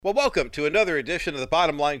Well, welcome to another edition of the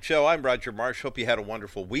Bottom Line Show. I'm Roger Marsh. Hope you had a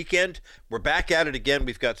wonderful weekend. We're back at it again.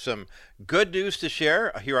 We've got some good news to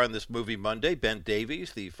share here on this Movie Monday. Ben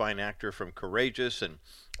Davies, the fine actor from Courageous, and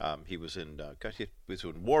he was in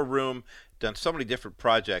War Room, done so many different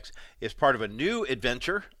projects, is part of a new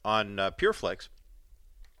adventure on PUREFLIX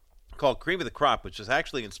called Cream of the Crop, which is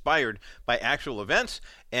actually inspired by actual events.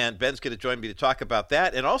 And Ben's going to join me to talk about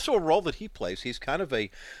that and also a role that he plays. He's kind of a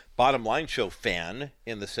Bottom Line Show fan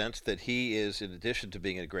in the sense that he is, in addition to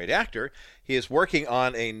being a great actor, he is working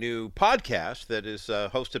on a new podcast that is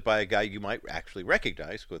hosted by a guy you might actually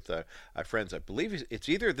recognize with our friends. I believe it's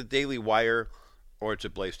either the Daily Wire or it's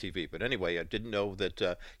at Blaze TV. But anyway, I didn't know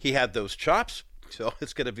that he had those chops, so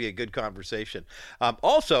it's going to be a good conversation.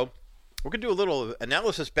 Also, we're going to do a little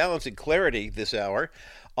analysis, balance, and clarity this hour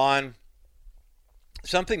on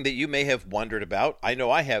something that you may have wondered about. I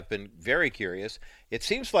know I have been very curious. It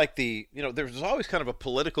seems like there's always kind of a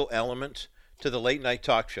political element to the late night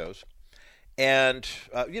talk shows. And,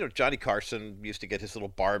 Johnny Carlson used to get his little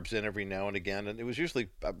barbs in every now and again, and it was usually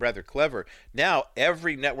rather clever. Now,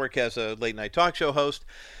 every network has a late night talk show host,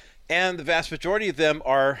 and the vast majority of them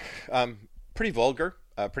are pretty vulgar.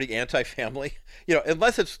 Pretty anti-family,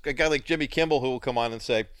 unless it's a guy like Jimmy Kimmel who will come on and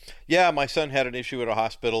say, yeah, my son had an issue at a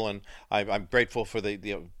hospital and I'm grateful for the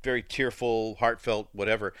very tearful, heartfelt,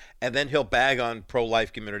 whatever. And then he'll bag on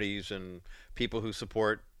pro-life communities and people who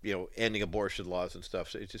support, ending abortion laws and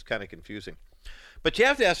stuff. So it's just kind of confusing. But you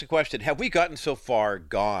have to ask the question, have we gotten so far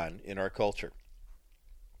gone in our culture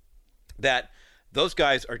that those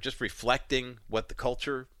guys are just reflecting what the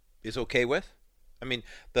culture is okay with? I mean,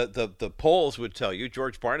 the polls would tell you.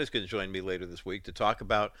 George Barna is going to join me later this week to talk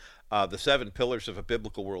about the 7 pillars of a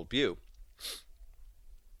biblical worldview.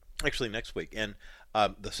 Actually, next week. And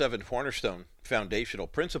the 7 cornerstone foundational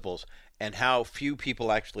principles and how few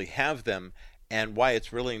people actually have them and why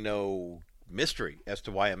it's really no mystery as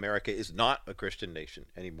to why America is not a Christian nation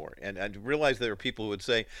anymore. And I realize there are people who would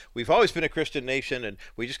say, we've always been a Christian nation and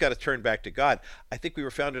we just got to turn back to God. I think we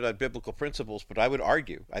were founded on biblical principles, but I would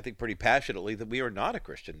argue, I think pretty passionately, that we are not a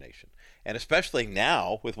Christian nation. And especially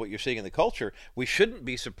now, with what you're seeing in the culture, we shouldn't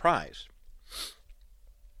be surprised.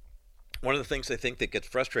 One of the things I think that gets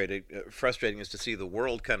frustrating is to see the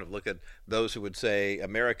world kind of look at those who would say,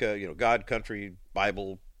 America, God, country,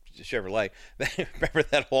 Bible, Chevrolet, remember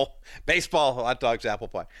that whole baseball, hot dogs, apple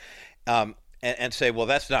pie, and say, well,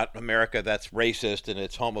 that's not America, that's racist, and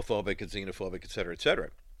it's homophobic and xenophobic, et cetera, et cetera.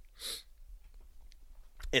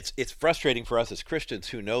 It's frustrating for us as Christians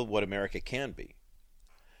who know what America can be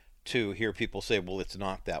to hear people say, well, it's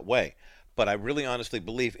not that way. But I really honestly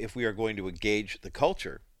believe if we are going to engage the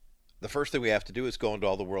culture, the first thing we have to do is go into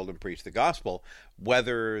all the world and preach the gospel,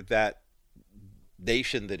 whether that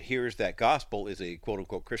nation that hears that gospel is a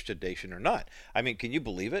quote-unquote Christian nation or not. I mean, can you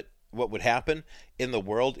believe it? What would happen in the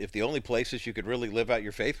world if the only places you could really live out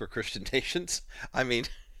your faith were Christian nations? I mean,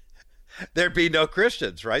 there'd be no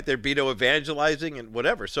Christians, right? There'd be no evangelizing and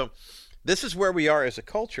whatever. So this is where we are as a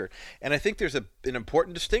culture. And I think there's an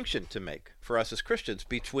important distinction to make for us as Christians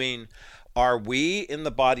between, are we in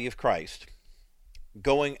the body of Christ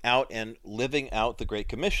going out and living out the Great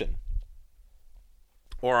Commission?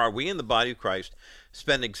 Or are we in the body of Christ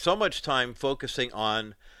spending so much time focusing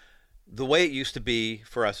on the way it used to be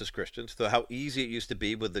for us as Christians, how easy it used to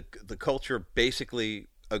be with the culture basically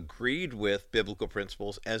agreed with biblical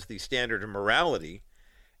principles as the standard of morality,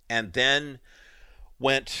 and then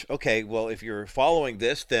went, okay, well, if you're following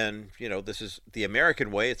this, then, this is the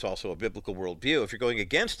American way. It's also a biblical worldview. If you're going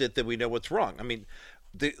against it, then we know what's wrong. I mean,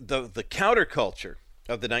 the counterculture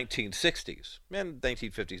of the 1960s, and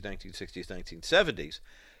 1950s, 1960s, 1970s,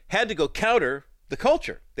 had to go counter the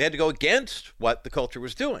culture. They had to go against what the culture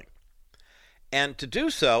was doing. And to do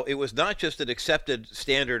so, it was not just an accepted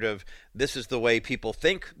standard of this is the way people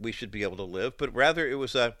think we should be able to live, but rather it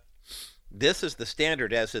was this is the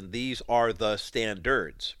standard, as in these are the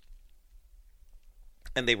standards.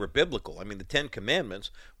 And they were biblical. I mean, the 10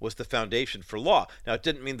 Commandments was the foundation for law. Now, it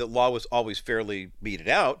didn't mean that law was always fairly meted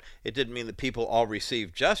out. It didn't mean that people all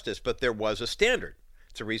received justice, but there was a standard.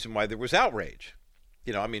 It's a reason why there was outrage.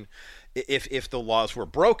 I mean, if the laws were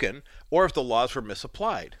broken or if the laws were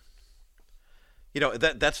misapplied.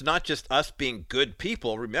 That's not just us being good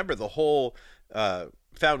people. Remember, the whole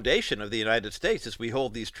foundation of the United States is we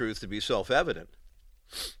hold these truths to be self-evident.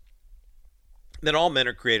 That all men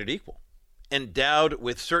are created equal, endowed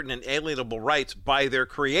with certain inalienable rights by their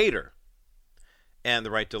Creator, and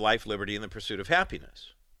the right to life, liberty, and the pursuit of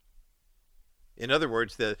happiness. In other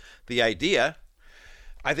words, the idea,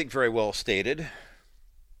 I think very well stated,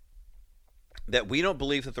 that we don't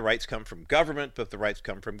believe that the rights come from government, but the rights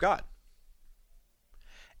come from God.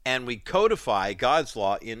 and we codify God's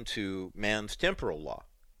law into man's temporal law.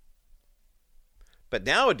 But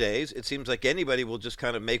nowadays, it seems like anybody will just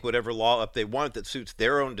kind of make whatever law up they want that suits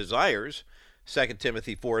their own desires. 2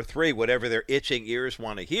 Timothy 4:3, whatever their itching ears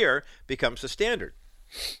want to hear becomes the standard.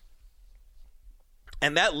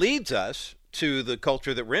 And that leads us to the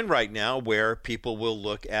culture that we're in right now, where people will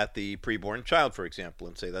look at the preborn child, for example,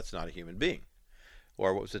 and say that's not a human being.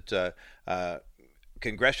 Or what was it,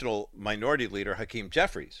 Congressional Minority Leader Hakeem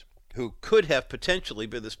Jeffries, who could have potentially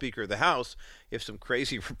been the Speaker of the House if some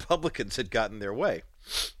crazy Republicans had gotten their way.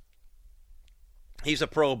 He's a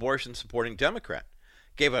pro-abortion supporting Democrat.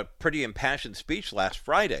 Gave a pretty impassioned speech last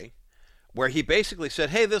Friday where he basically said,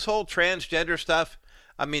 hey, this whole transgender stuff,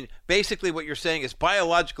 I mean, basically what you're saying is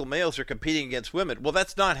biological males are competing against women. Well,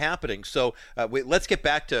 that's not happening. So let's get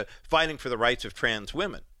back to fighting for the rights of trans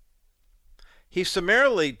women. He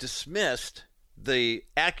summarily dismissed the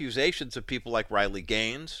accusations of people like Riley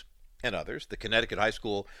Gaines and others, the Connecticut High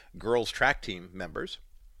School girls track team members,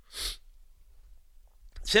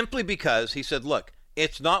 simply because he said, look,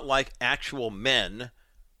 it's not like actual men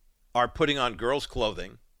are putting on girls'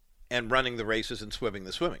 clothing and running the races and swimming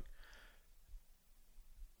the swimming.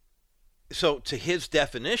 So to his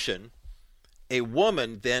definition, a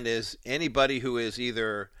woman then is anybody who is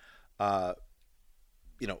either,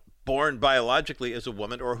 born biologically as a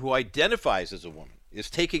woman or who identifies as a woman, is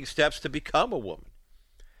taking steps to become a woman.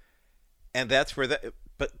 And that's where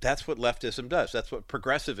but that's what leftism does. That's what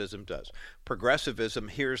progressivism does. Progressivism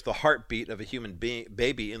hears the heartbeat of a human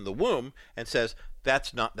baby in the womb and says,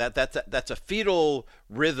 that's a fetal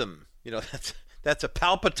rhythm. That's a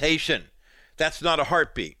palpitation. That's not a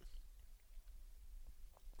heartbeat.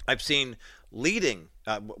 I've seen leading,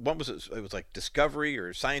 what was it? It was like Discovery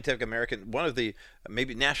or Scientific American, one of the,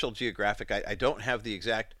 maybe National Geographic. I don't have the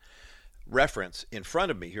exact reference in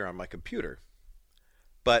front of me here on my computer,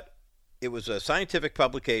 but it was a scientific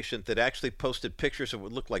publication that actually posted pictures of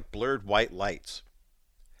what looked like blurred white lights.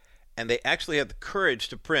 And they actually had the courage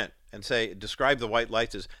to print and describe the white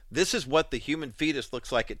lights as, this is what the human fetus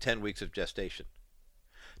looks like at 10 weeks of gestation.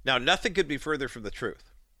 Now, nothing could be further from the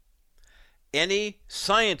truth. Any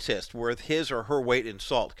scientist worth his or her weight in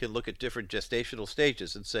salt can look at different gestational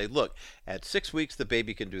stages and say, look, at 6 weeks, the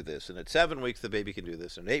baby can do this, and at 7 weeks, the baby can do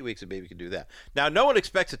this, and 8 weeks, the baby can do that. Now, no one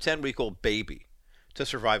expects a 10-week-old baby to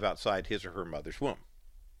survive outside his or her mother's womb.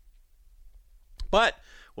 But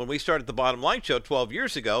when we started the Bottom Line Show 12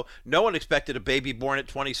 years ago, no one expected a baby born at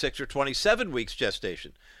 26 or 27 weeks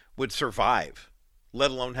gestation would survive, let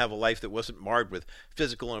alone have a life that wasn't marred with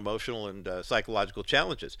physical and emotional and psychological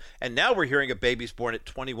challenges. And now we're hearing of babies born at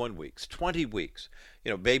 21 weeks, 20 weeks.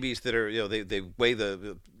 Babies that are, they weigh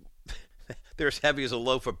they're as heavy as a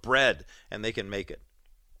loaf of bread, and they can make it.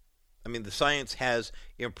 I mean, the science has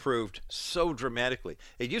improved so dramatically.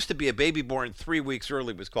 It used to be a baby born 3 weeks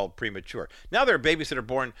early was called premature. Now there are babies that are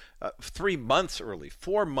born 3 months early,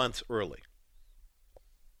 4 months early.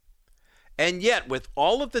 And yet, with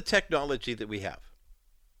all of the technology that we have,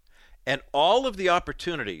 and all of the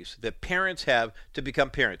opportunities that parents have to become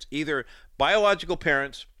parents, either biological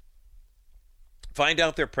parents find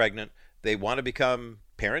out they're pregnant, they want to become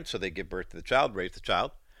parents, so they give birth to the child, raise the child,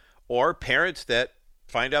 or parents that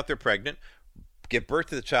find out they're pregnant, give birth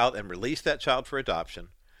to the child, and release that child for adoption.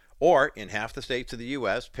 Or, in half the states of the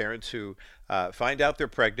U.S., parents who find out they're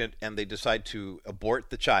pregnant and they decide to abort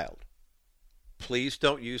the child. Please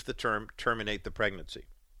don't use the term terminate the pregnancy.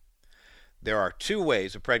 There are 2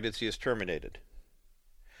 ways a pregnancy is terminated.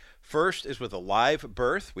 First is with a live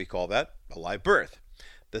birth. We call that a live birth.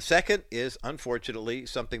 The second is, unfortunately,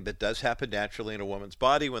 something that does happen naturally in a woman's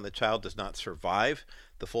body when the child does not survive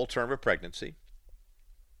the full term of pregnancy.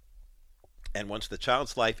 And once the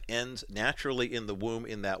child's life ends naturally in the womb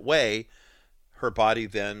in that way, her body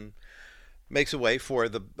then makes a way for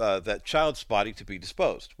that child's body to be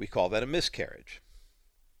disposed. We call that a miscarriage.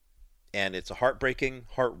 And it's a heartbreaking,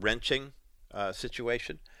 heart-wrenching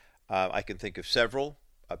situation. I can think of several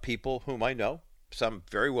people whom I know, some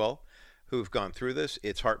very well, who've gone through this.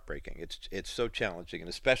 It's heartbreaking. It's so challenging, and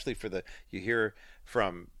especially you hear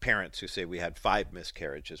from parents who say we had 5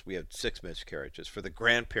 miscarriages, we had 6 miscarriages. For the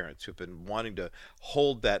grandparents who've been wanting to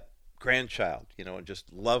hold that grandchild, and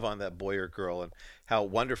just love on that boy or girl, and how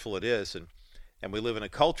wonderful it is. And we live in a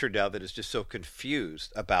culture now that is just so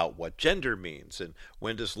confused about what gender means and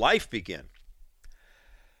when does life begin.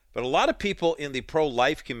 But a lot of people in the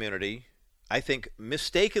pro-life community, I think,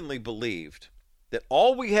 mistakenly believed that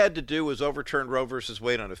all we had to do was overturn Roe versus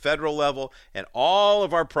Wade on a federal level and all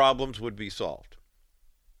of our problems would be solved.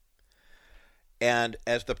 And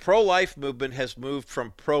as the pro-life movement has moved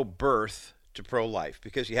from pro-birth to pro-life,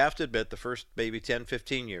 because you have to admit the first maybe 10,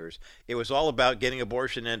 15 years, it was all about getting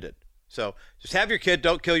abortion ended. So just have your kid,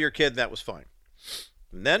 don't kill your kid, and that was fine.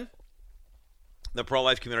 And then the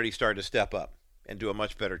pro-life community started to step up and do a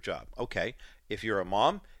much better job. Okay, if you're a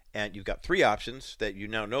mom and you've got 3 options that you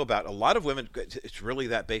now know about, a lot of women, it's really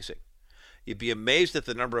that basic. You'd be amazed at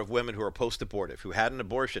the number of women who are post-abortive, who had an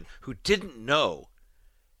abortion, who didn't know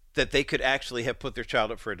that they could actually have put their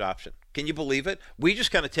child up for adoption. Can you believe it? We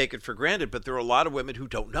just kind of take it for granted, but there are a lot of women who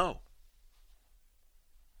don't know.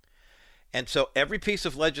 And so every piece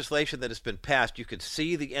of legislation that has been passed, you can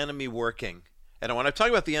see the enemy working. And when I talk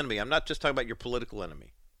about the enemy, I'm not just talking about your political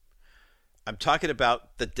enemy. I'm talking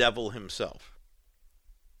about the devil himself,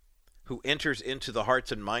 who enters into the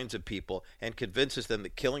hearts and minds of people and convinces them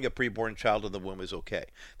that killing a preborn child in the womb is okay,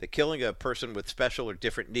 that killing a person with special or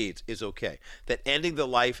different needs is okay, that ending the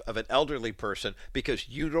life of an elderly person because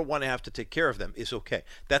you don't want to have to take care of them is okay.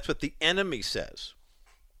 That's what the enemy says.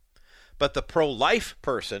 But the pro-life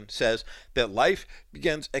person says that life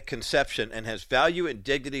begins at conception and has value and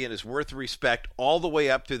dignity and is worth respect all the way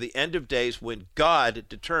up to the end of days when God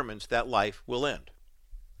determines that life will end.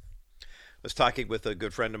 I was talking with a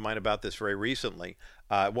good friend of mine about this very recently.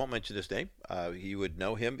 I won't mention his name. You would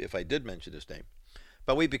know him if I did mention his name.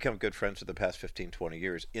 But we've become good friends for the past 15, 20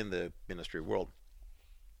 years in the ministry world.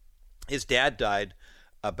 His dad died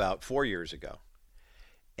about 4 years ago.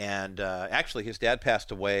 And actually, his dad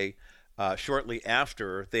passed away shortly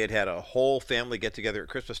after they had a whole family get-together at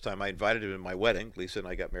Christmas time. I invited him to my wedding. Lisa and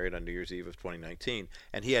I got married on New Year's Eve of 2019.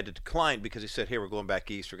 And he had to decline because he said, hey, we're going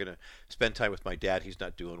back east. We're going to spend time with my dad. He's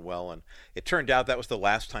not doing well. And it turned out that was the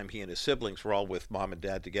last time he and his siblings were all with mom and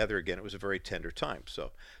dad together again. It was a very tender time.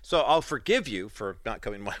 So I'll forgive you for not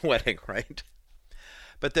coming to my wedding, right?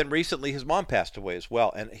 But then recently his mom passed away as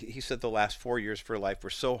well. And he said the last 4 years of her life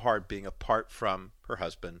were so hard, being apart from her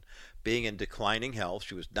husband, being in declining health.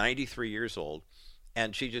 She was 93 years old.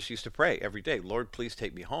 And she just used to pray every day, Lord, please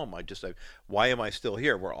take me home. Why am I still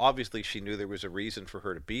here? Well, obviously she knew there was a reason for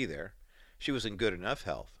her to be there. She was in good enough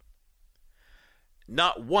health.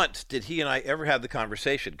 Not once did he and I ever have the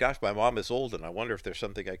conversation, gosh, my mom is old and I wonder if there's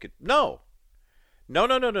something I could... No.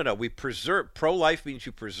 We preserve. Pro-life means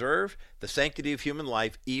you preserve the sanctity of human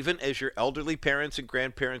life, even as your elderly parents and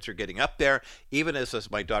grandparents are getting up there, even as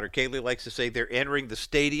my daughter Kaylee likes to say, they're entering the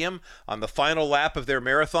stadium on the final lap of their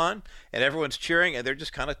marathon, and everyone's cheering, and they're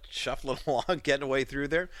just kind of shuffling along, getting away through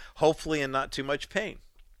there, hopefully in not too much pain.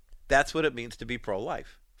 That's what it means to be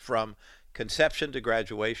pro-life, from conception to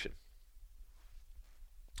graduation.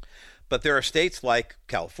 But there are states like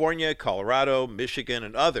California, Colorado, Michigan,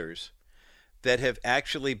 and others that have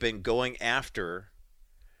actually been going after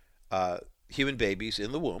human babies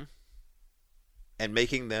in the womb and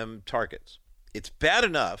making them targets. It's bad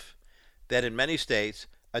enough that in many states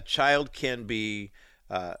a child can be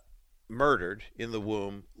murdered in the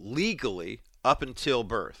womb legally up until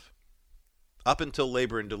birth, up until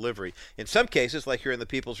labor and delivery. In some cases, like here in the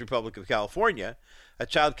People's Republic of California, a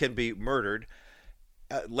child can be murdered,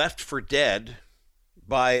 left for dead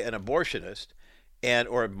by an abortionist,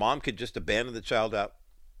 or a mom could just abandon the child out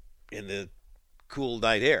in the cool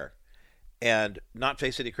night air and not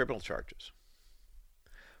face any criminal charges.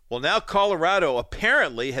 Well, now Colorado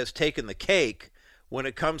apparently has taken the cake when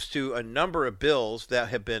it comes to a number of bills that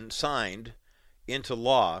have been signed into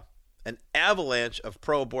law, an avalanche of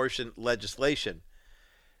pro-abortion legislation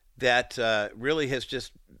that really has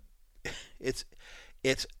just,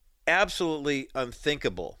 it's absolutely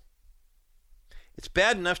unthinkable. It's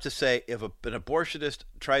bad enough to say if an abortionist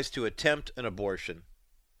tries to attempt an abortion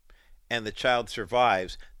and the child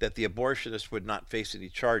survives, that the abortionist would not face any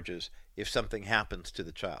charges if something happens to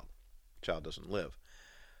the child. The child doesn't live.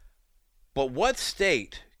 But what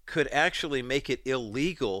state could actually make it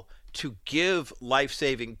illegal to give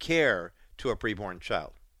life-saving care to a preborn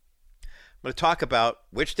child? I'm going to talk about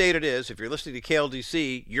which state it is. If you're listening to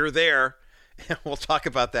KLDC, you're there. And we'll talk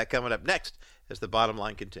about that coming up next as the bottom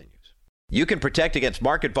line continues. You can protect against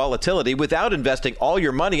market volatility without investing all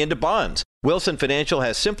your money into bonds. Wilson Financial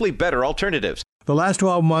has simply better alternatives. The last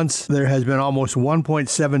 12 months, there has been almost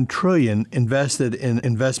 $1.7 trillion invested in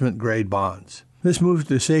investment-grade bonds. This move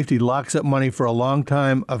to safety locks up money for a long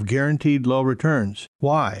time of guaranteed low returns.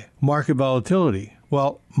 Why? Market volatility.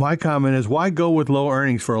 Well, my comment is, why go with low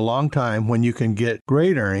earnings for a long time when you can get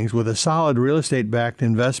great earnings with a solid real estate-backed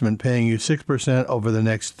investment paying you 6% over the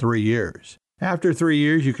next 3 years? After 3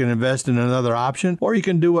 years, you can invest in another option, or you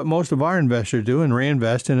can do what most of our investors do and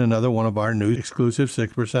reinvest in another one of our new exclusive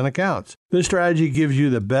 6% accounts. This strategy gives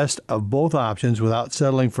you the best of both options without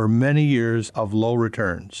settling for many years of low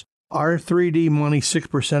returns. Our 3D Money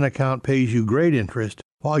 6% account pays you great interest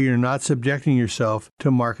while you're not subjecting yourself to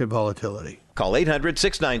market volatility. Call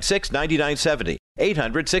 800-696-9970,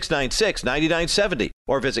 800-696-9970,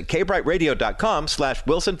 or visit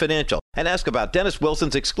kbrightradio.com/Wilson Financial and ask about Dennis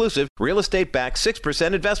Wilson's exclusive real estate-backed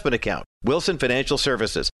 6% investment account. Wilson Financial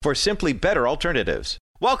Services, for simply better alternatives.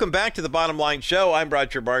 Welcome back to the Bottom Line Show. I'm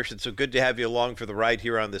Roger Marsh. It's so good to have you along for the ride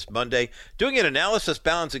here on this Monday, doing an analysis,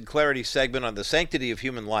 balance, and clarity segment on the sanctity of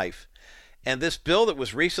human life. And this bill that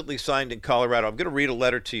was recently signed in Colorado, I'm going to read a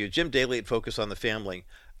letter to you. Jim Daly at Focus on the Family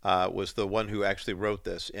was the one who actually wrote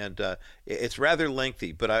this. And it's rather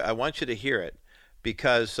lengthy, but I want you to hear it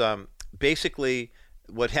because basically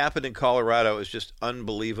what happened in Colorado is just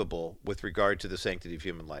unbelievable with regard to the sanctity of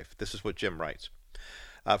human life. This is what Jim writes.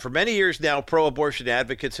 For many years now, pro-abortion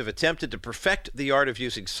advocates have attempted to perfect the art of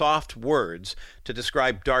using soft words to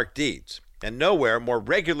describe dark deeds, and nowhere more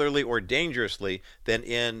regularly or dangerously than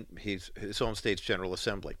in his home state's General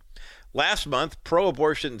Assembly. Last month,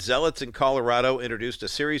 pro-abortion zealots in Colorado introduced a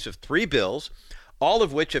series of 3 bills, all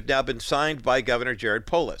of which have now been signed by Governor Jared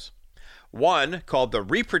Polis. One, called the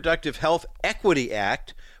Reproductive Health Equity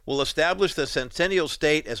Act, will establish the Centennial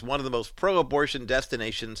State as one of the most pro-abortion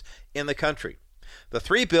destinations in the country. The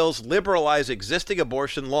 3 bills liberalize existing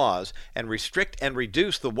abortion laws and restrict and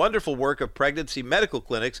reduce the wonderful work of pregnancy medical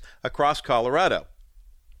clinics across Colorado.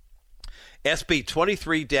 SB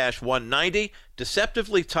 23-190,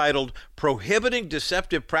 deceptively titled Prohibiting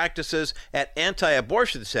Deceptive Practices at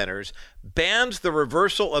Anti-Abortion Centers, bans the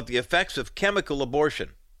reversal of the effects of chemical abortion.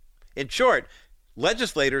 In short,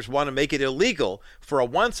 legislators want to make it illegal for a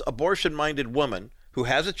once abortion-minded woman who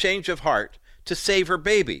has a change of heart to save her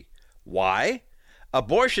baby. Why?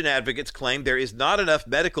 Abortion advocates claim there is not enough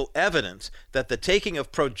medical evidence that the taking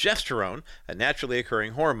of progesterone, a naturally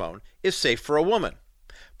occurring hormone, is safe for a woman.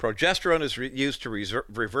 Progesterone is used to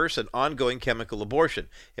reverse an ongoing chemical abortion.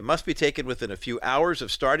 It must be taken within a few hours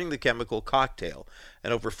of starting the chemical cocktail,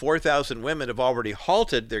 and over 4,000 women have already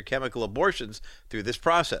halted their chemical abortions through this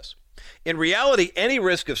process. In reality, any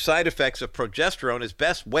risk of side effects of progesterone is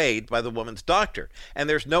best weighed by the woman's doctor, and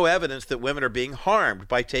there's no evidence that women are being harmed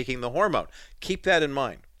by taking the hormone. Keep that in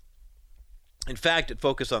mind. In fact, at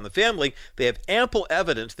Focus on the Family, they have ample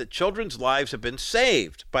evidence that children's lives have been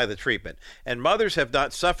saved by the treatment, and mothers have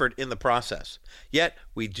not suffered in the process. Yet,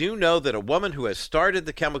 we do know that a woman who has started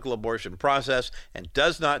the chemical abortion process and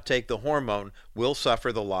does not take the hormone will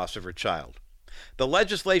suffer the loss of her child. The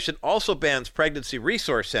legislation also bans pregnancy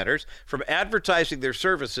resource centers from advertising their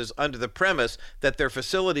services under the premise that their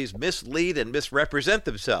facilities mislead and misrepresent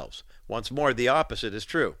themselves. Once more, the opposite is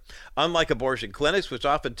true. Unlike abortion clinics, which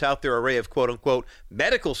often tout their array of quote-unquote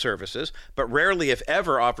medical services, but rarely if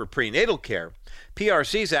ever offer prenatal care,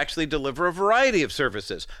 PRCs actually deliver a variety of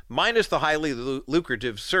services, minus the highly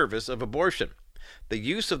lucrative service of abortion. The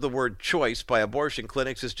use of the word choice by abortion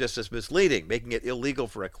clinics is just as misleading, making it illegal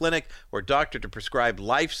for a clinic or doctor to prescribe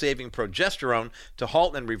life-saving progesterone to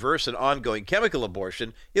halt and reverse an ongoing chemical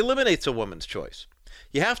abortion eliminates a woman's choice.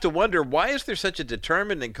 You have to wonder, why is there such a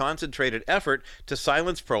determined and concentrated effort to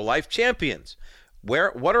silence pro-life champions?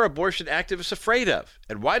 What are abortion activists afraid of?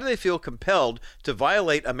 And why do they feel compelled to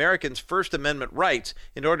violate Americans' First Amendment rights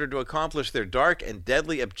in order to accomplish their dark and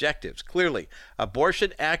deadly objectives? Clearly,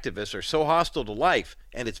 abortion activists are so hostile to life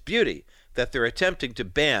and its beauty that they're attempting to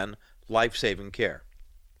ban life-saving care.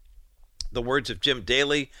 The words of Jim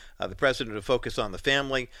Daly, the president of Focus on the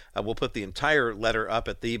Family. We'll put the entire letter up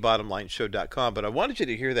at thebottomlineshow.com, but I wanted you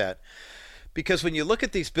to hear that because when you look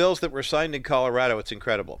at these bills that were signed in Colorado, it's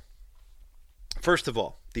incredible. First of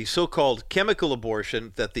all, the so-called chemical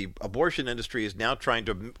abortion that the abortion industry is now trying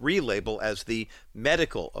to relabel as the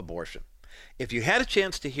medical abortion. If you had a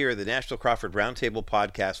chance to hear the National Crawford Roundtable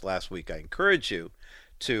podcast last week, I encourage you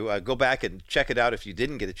to go back and check it out if you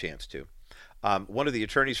didn't get a chance to. One of the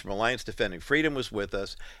attorneys from Alliance Defending Freedom was with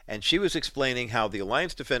us, and she was explaining how the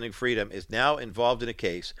Alliance Defending Freedom is now involved in a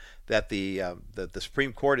case that the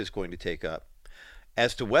Supreme Court is going to take up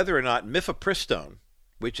as to whether or not mifepristone,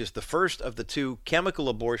 which is the first of the 2 chemical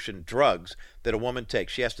abortion drugs that a woman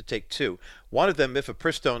takes. She has to take 2. One of them,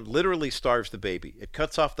 mifepristone, literally starves the baby. It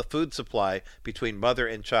cuts off the food supply between mother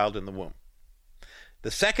and child in the womb.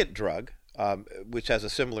 The second drug, which has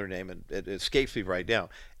a similar name, and it escapes me right now,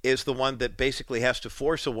 is the one that basically has to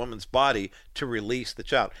force a woman's body to release the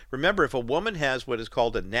child. Remember, if a woman has what is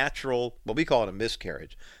called a natural, well, we call it a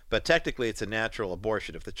miscarriage, but technically it's a natural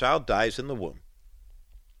abortion. If the child dies in the womb,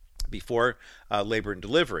 before labor and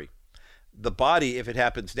delivery, the body, if it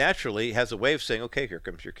happens naturally, has a way of saying, okay, here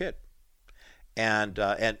comes your kid. And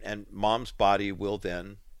mom's body will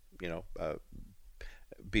then,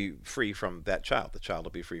 be free from that child. The child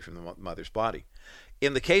will be free from the mother's body.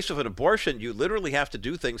 In the case of an abortion, you literally have to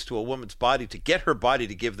do things to a woman's body to get her body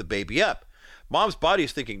to give the baby up. Mom's body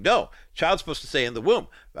is thinking, no, child's supposed to stay in the womb.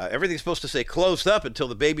 Everything's supposed to stay closed up until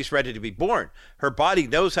the baby's ready to be born. Her body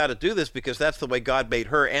knows how to do this because that's the way God made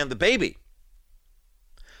her and the baby.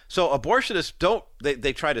 So abortionists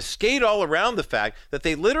they try to skate all around the fact that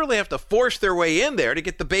they literally have to force their way in there to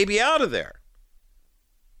get the baby out of there.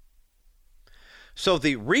 So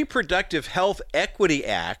the Reproductive Health Equity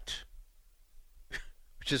Act,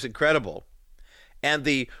 which is incredible, and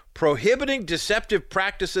the Prohibiting Deceptive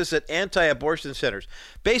Practices at Anti-Abortion Centers.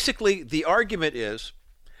 Basically, the argument is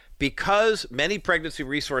because many pregnancy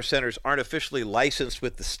resource centers aren't officially licensed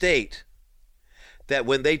with the state, that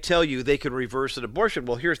when they tell you they can reverse an abortion,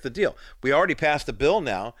 well, here's the deal. We already passed a bill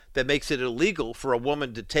now that makes it illegal for a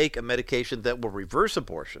woman to take a medication that will reverse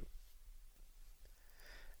abortion,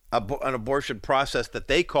 an abortion process that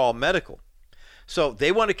they call medical. So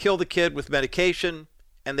they want to kill the kid with medication,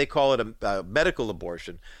 and they call it a medical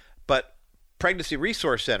abortion. But pregnancy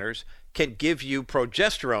resource centers can give you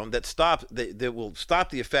progesterone that will stop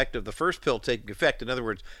the effect of the first pill taking effect. In other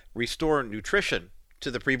words, restore nutrition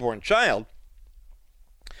to the preborn child.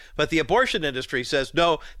 But the abortion industry says,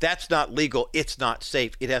 no, that's not legal. It's not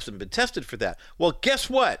safe. It hasn't been tested for that. Well, guess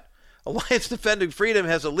what? Alliance Defending Freedom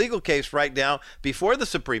has a legal case right now before the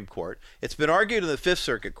Supreme Court. It's been argued in the Fifth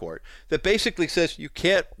Circuit Court that basically says you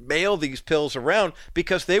can't mail these pills around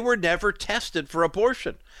because they were never tested for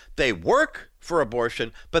abortion. They work for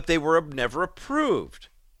abortion, but they were never approved.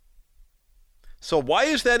 So why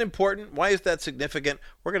is that important? Why is that significant?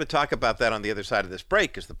 We're going to talk about that on the other side of this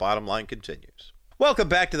break as the bottom line continues. Welcome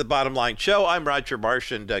back to the Bottom Line Show. I'm Roger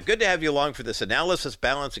Marsh, and good to have you along for this analysis,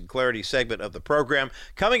 balance, and clarity segment of the program.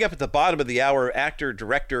 Coming up at the bottom of the hour, actor,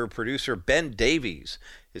 director, producer Ben Davies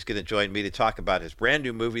is going to join me to talk about his brand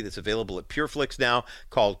new movie that's available at PUREFLIX now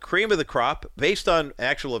called Cream of the Crop, based on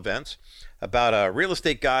actual events, about a real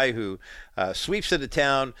estate guy who sweeps into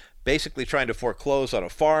town, basically trying to foreclose on a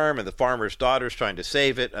farm, and the farmer's daughter's trying to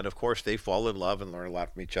save it. And of course, they fall in love and learn a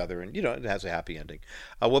lot from each other. And, it has a happy ending.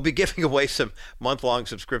 We'll be giving away some month-long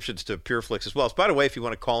subscriptions to PureFlix as well. So, by the way, if you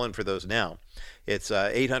want to call in for those now, it's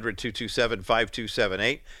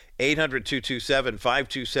 800-227-5278,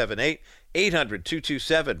 800-227-5278,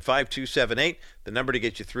 800-227-5278, the number to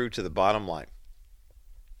get you through to the bottom line.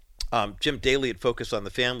 Jim Daly at Focus on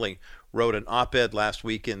the Family wrote an op-ed last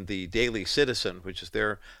week in the Daily Citizen, which is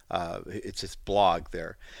it's his blog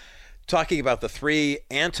there, talking about the 3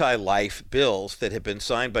 anti-life bills that have been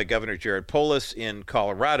signed by Governor Jared Polis in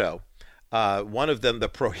Colorado. One of them, the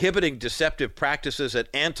Prohibiting Deceptive Practices at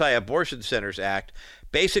Anti-Abortion Centers Act,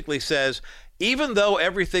 basically says, even though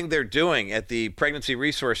everything they're doing at the pregnancy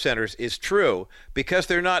resource centers is true, because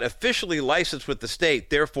they're not officially licensed with the state,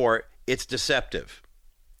 therefore it's deceptive.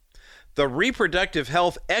 The Reproductive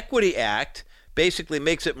Health Equity Act basically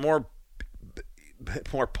makes it more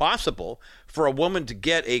possible for a woman to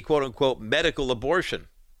get a quote-unquote medical abortion.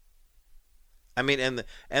 I mean, and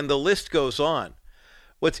the list goes on.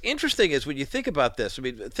 What's interesting is when you think about this,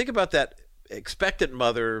 think about that expectant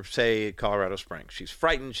mother, say, in Colorado Springs. She's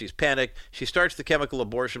frightened, she's panicked, she starts the chemical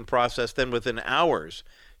abortion process, then within hours,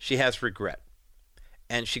 she has regret.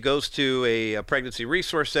 And she goes to a pregnancy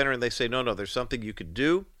resource center, and they say, no, there's something you could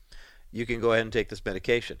do. You can go ahead and take this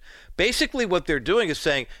medication. Basically, what they're doing is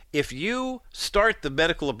saying, if you start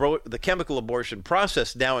the chemical abortion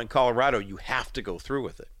process now in Colorado, you have to go through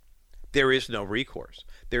with it. There is no recourse.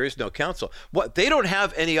 There is no counsel. They don't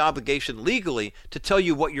have any obligation legally to tell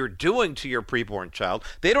you what you're doing to your preborn child.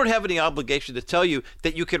 They don't have any obligation to tell you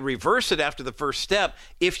that you can reverse it after the first step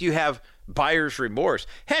if you have buyer's remorse.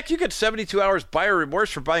 Heck, you get 72 hours buyer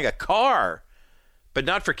remorse for buying a car, but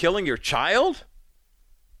not for killing your child?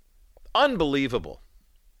 Unbelievable.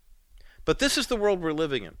 But this is the world we're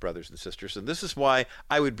living in, brothers and sisters, and this is why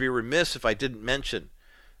I would be remiss if I didn't mention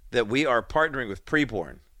that we are partnering with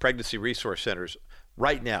Preborn Pregnancy Resource Centers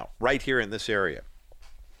right now, right here in this area,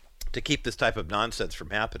 to keep this type of nonsense from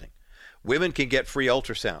happening. Women can get free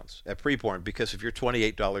ultrasounds at Preborn because of your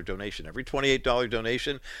 $28 donation. Every $28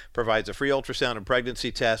 donation provides a free ultrasound and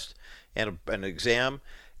pregnancy test and an exam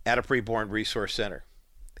at a Preborn Resource Center.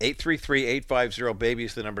 833-850-BABY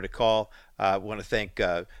is the number to call. I want to thank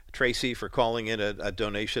Tracy for calling in a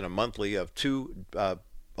donation, a monthly of 2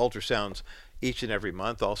 ultrasounds each and every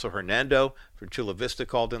month. Also, Hernando from Chula Vista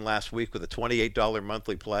called in last week with a $28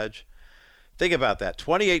 monthly pledge. Think about that.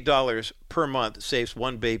 $28 per month saves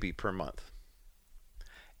 1 baby per month.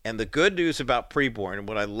 And the good news about Preborn, and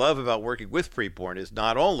what I love about working with Preborn, is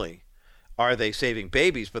not only are they saving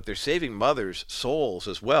babies, but they're saving mothers' souls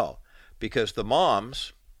as well. Because the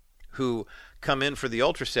moms who come in for the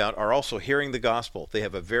ultrasound are also hearing the gospel. They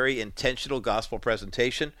have a very intentional gospel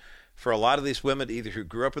presentation for a lot of these women, either who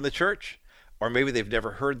grew up in the church or maybe they've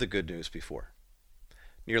never heard the good news before.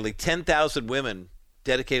 Nearly 10,000 women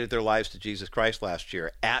dedicated their lives to Jesus Christ last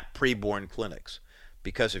year at preborn clinics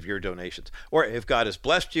because of your donations. Or if God has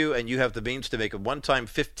blessed you and you have the means to make a one-time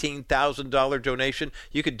 $15,000 donation,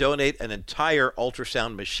 you could donate an entire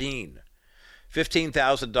ultrasound machine.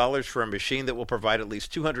 $15,000 for a machine that will provide at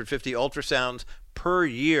least 250 ultrasounds per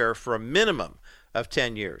year for a minimum of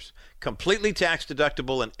 10 years. Completely tax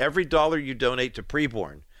deductible, and every dollar you donate to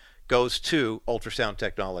preborn goes to ultrasound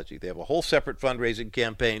technology. They have a whole separate fundraising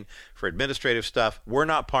campaign for administrative stuff. We're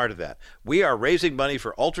not part of that. We are raising money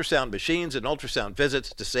for ultrasound machines and ultrasound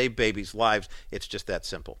visits to save babies' lives. It's just that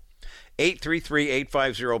simple.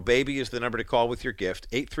 833-850-BABY is the number to call with your gift,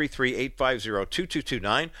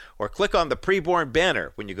 833-850-2229, or click on the preborn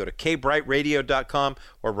banner when you go to kbrightradio.com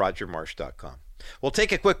or rogermarsh.com. We'll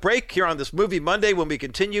take a quick break here on this Movie Monday. When we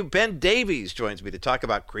continue, Ben Davies joins me to talk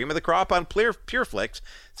about Cream of the Crop on PureFlix.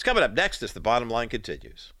 It's coming up next as the bottom line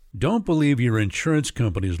continues. Don't believe your insurance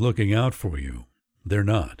company is looking out for you. They're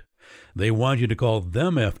not. They want you to call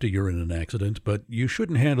them after you're in an accident, but you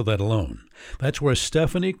shouldn't handle that alone. That's where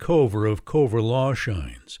Stephanie Cover of Cover Law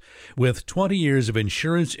shines. With 20 years of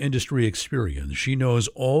insurance industry experience, she knows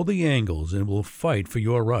all the angles and will fight for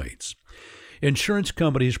your rights. Insurance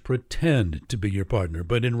companies pretend to be your partner,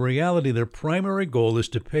 but in reality, their primary goal is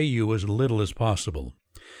to pay you as little as possible.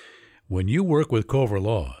 When you work with Cover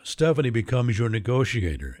Law, Stephanie becomes your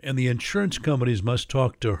negotiator, and the insurance companies must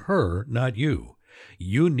talk to her, not you.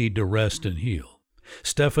 You need to rest and heal.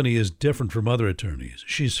 Stephanie is different from other attorneys.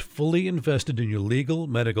 She's fully invested in your legal,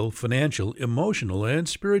 medical, financial, emotional, and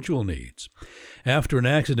spiritual needs. After an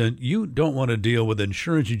accident, you don't want to deal with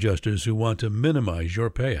insurance adjusters who want to minimize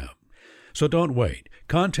your payout. So don't wait.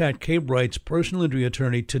 Contact K. Bright's personal injury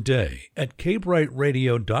attorney today at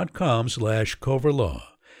kbrightradio.com/coverlaw.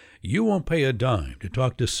 You won't pay a dime to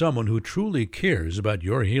talk to someone who truly cares about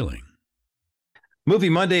your healing.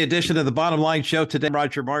 Movie Monday edition of the Bottom Line Show. Today,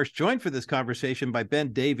 Roger Marsh, joined for this conversation by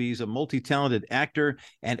Ben Davies, a multi-talented actor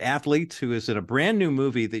and athlete who is in a brand new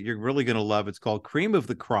movie that you're really going to love. It's called Cream of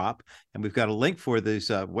the Crop, and we've got a link for this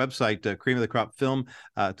website,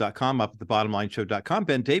 creamofthecropfilm.com, up at thebottomlineshow.com.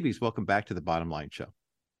 Ben Davies, welcome back to the Bottom Line Show.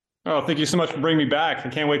 Oh, thank you so much for bringing me back. I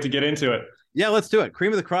can't wait to get into it. Yeah, let's do it.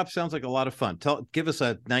 Cream of the Crop sounds like a lot of fun. Give us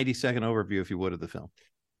a 90-second overview, if you would, of the film.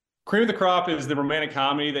 Cream of the Crop is the romantic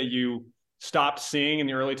comedy that you stopped seeing in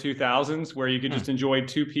the early 2000s, where you could just enjoy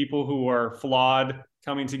two people who are flawed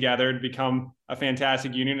coming together to become a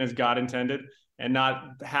fantastic union as God intended, and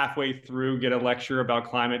not halfway through get a lecture about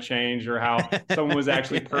climate change or how someone was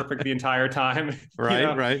actually perfect the entire time.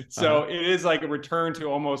 Right, right. So it is like a return to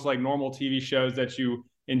almost like normal TV shows that you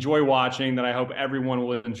enjoy watching, that I hope everyone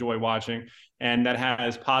will enjoy watching, and that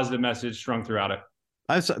has positive message strung throughout it.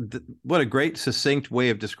 What a great succinct way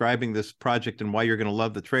of describing this project and why you're going to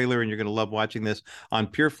love the trailer and you're going to love watching this on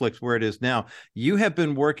PureFlix where it is now. You have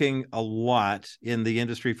been working a lot in the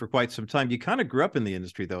industry for quite some time. You kind of grew up in the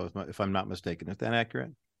industry, though, if I'm not mistaken. Is that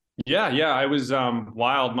accurate? Yeah. I was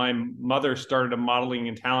wild. My mother started a modeling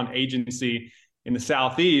and talent agency in the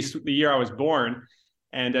Southeast the year I was born.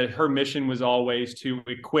 And her mission was always to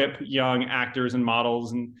equip young actors and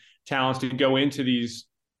models and talents to go into these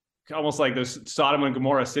almost like those Sodom and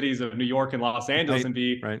Gomorrah cities of New York and Los Angeles, and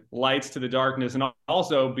be lights to the darkness, and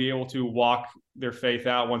also be able to walk their faith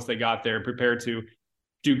out once they got there, prepared to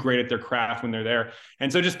do great at their craft when they're there.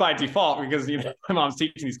 And so just by default, because, my mom's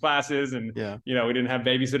teaching these classes and, we didn't have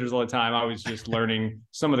babysitters all the time, I was just learning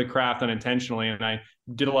some of the craft unintentionally. And I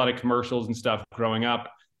did a lot of commercials and stuff growing up,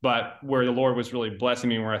 but where the Lord was really blessing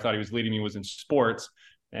me, where I thought he was leading me, was in sports.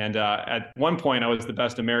 And at one point I was the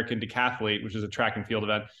best American decathlete, which is a track and field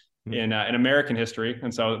event in American history.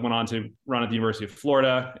 And so I went on to run at the University of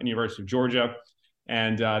Florida and University of Georgia.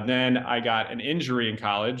 And then I got an injury in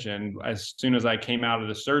college. And as soon as I came out of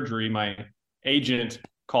the surgery, my agent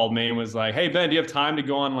called me and was like, "Hey, Ben, do you have time to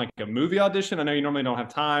go on like a movie audition? I know you normally don't have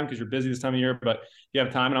time because you're busy this time of year, but you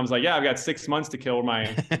have time." And I was like, "Yeah, I've got 6 months to kill. My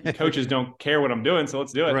coaches don't care what I'm doing, so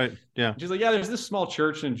let's do it." Right. Yeah. And she's like, "Yeah, there's this small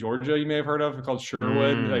church in Georgia you may have heard of called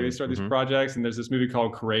Sherwood. Like they start these projects, and there's this movie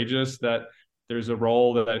called Courageous that there's a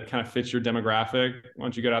role that kind of fits your demographic. Why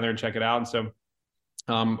don't you go down there and check it out?" And so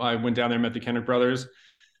I went down there, met the Kendrick brothers.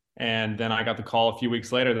 And then I got the call a few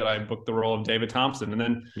weeks later that I booked the role of David Thompson. And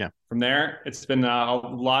then from there, it's been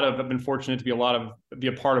I've been fortunate to be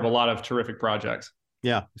a part of a lot of terrific projects.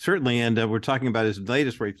 Yeah, certainly. And we're talking about his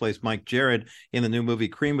latest, where he plays Mike Jared in the new movie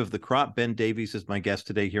Cream of the Crop. Ben Davies is my guest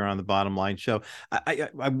today here on the Bottom Line Show.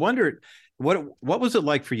 I wondered, What was it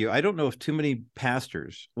like for you? I don't know if too many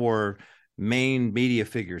pastors or main media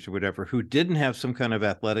figures or whatever who didn't have some kind of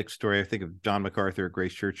athletic story. I think of John MacArthur at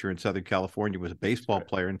Grace Church here in Southern California, was a baseball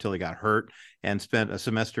player until he got hurt and spent a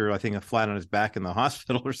semester, I think, flat on his back in the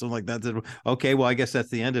hospital or something like that. Okay, well, I guess that's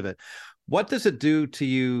the end of it. What does it do to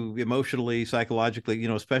you emotionally, psychologically,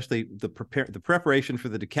 especially the preparation for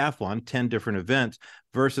the decathlon, 10 different events,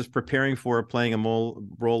 versus preparing for playing a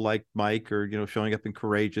role like Mike, or, showing up in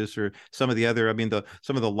Courageous, or some of the other,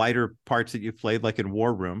 some of the lighter parts that you've played, like in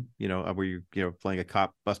War Room, where you're playing a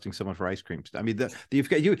cop busting someone for ice cream. I mean, you've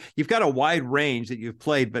got a wide range that you've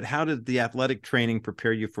played, but how did the athletic training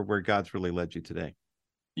prepare you for where God's really led you today?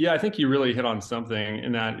 Yeah, I think you really hit on something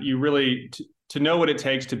in that you really, to know what it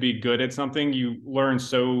takes to be good at something, you learn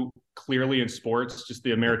so clearly in sports, just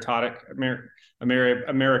the meritocratic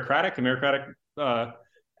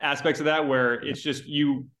aspects of that, where it's just,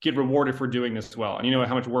 you get rewarded for doing this well. And you know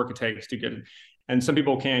how much work it takes to get it. And some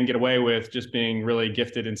people can get away with just being really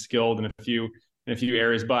gifted and skilled in a few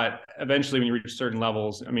areas. But eventually when you reach certain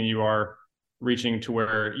levels, you are reaching to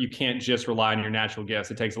where you can't just rely on your natural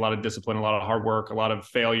gifts. It takes a lot of discipline, a lot of hard work, a lot of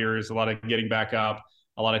failures, a lot of getting back up,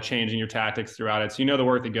 a lot of changing your tactics throughout it. So the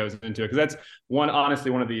work that goes into it. Because that's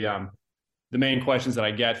honestly, one of the main questions that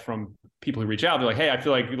I get from people who reach out. They're like, hey, I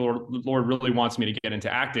feel like the Lord really wants me to get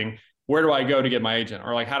into acting. Where do I go to get my agent?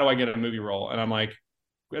 Or like, how do I get a movie role? And I'm like,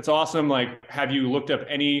 it's awesome. Like, have you looked up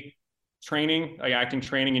any training, like acting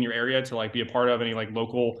training in your area, to like be a part of any like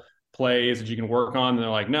local plays that you can work on? And they're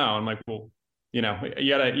like, no. I'm like, well, you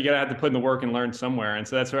gotta have to put in the work and learn somewhere. And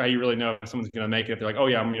so that's how you really know if someone's going to make it. If they're like, oh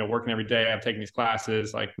yeah, I'm working every day, I'm taking these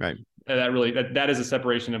classes, like, right. That is a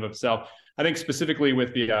separation of itself. I think specifically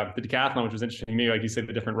with the decathlon, which was interesting to me, like you said,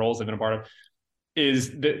 the different roles I've been a part of,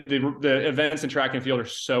 is the events in track and field are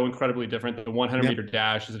so incredibly different. The 100 meter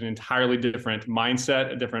dash is an entirely different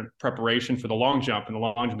mindset, a different preparation for the long jump. And the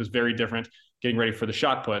long jump is very different, getting ready for the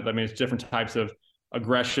shot put. It's different types of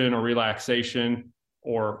aggression or relaxation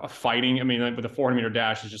or a fighting. With the 400 meter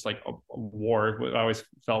dash is just like a war. I always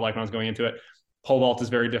felt like when I was going into it. Pole vault is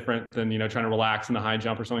very different than, trying to relax in the high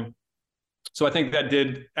jump or something. So I think that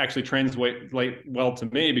did actually translate well to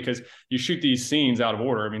me, because you shoot these scenes out of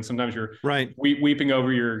order. Sometimes you're weeping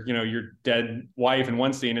over your dead wife in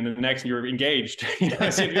one scene, and then the next you're engaged. So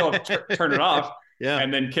you feel turn it off,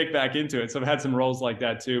 and then kick back into it. So I've had some roles like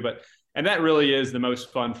that too. And that really is the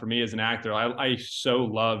most fun for me as an actor. I so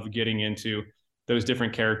love getting into those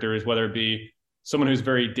different characters, whether it be someone who's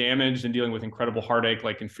very damaged and dealing with incredible heartache,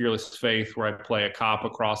 like in Fearless Faith, where I play a cop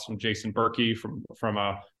across from Jason Berkey from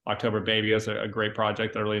October Baby. That's a great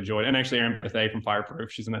project that I really enjoyed. And actually Erin Bethea from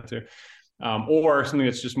Fireproof, she's in that too. Or something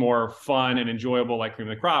that's just more fun and enjoyable, like Cream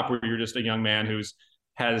of the Crop, where you're just a young man who's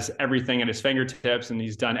has everything at his fingertips, and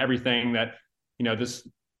he's done everything that, this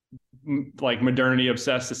like modernity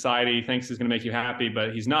obsessed society thinks is going to make you happy,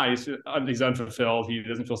 but he's not. He's unfulfilled. He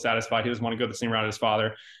doesn't feel satisfied. He doesn't want to go the same route as his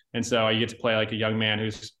father. And so you get to play like a young man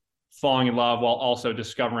who's falling in love while also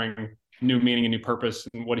discovering new meaning and new purpose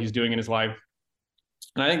in what he's doing in his life.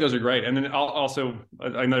 And I think those are great. And then also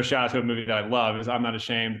another shout out to a movie that I love is I'm Not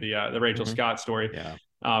Ashamed, the Rachel Scott story. Yeah.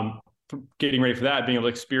 Getting ready for that, being able to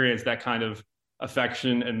experience that kind of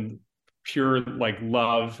affection and pure like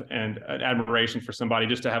love and admiration for somebody,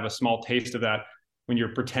 just to have a small taste of that when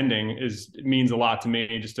you're pretending it means a lot to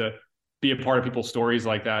me, just to be a part of people's stories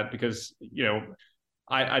like that. Because,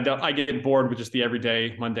 I get bored with just the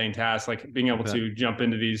everyday mundane tasks, like being able to jump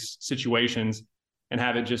into these situations and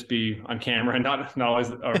have it just be on camera and not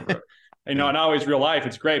always, not always real life.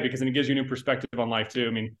 It's great because then it gives you a new perspective on life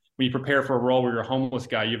too. When you prepare for a role where you're a homeless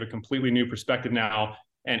guy, you have a completely new perspective now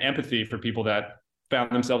and empathy for people that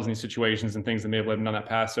found themselves in these situations and things that may have lived on that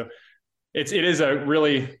path. So it is a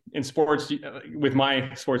really, in sports, with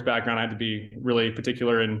my sports background, I had to be really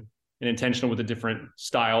particular and intentional with the different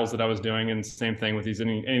styles that I was doing. And same thing with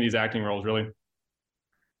any of these acting roles, really.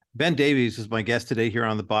 Ben Davies is my guest today here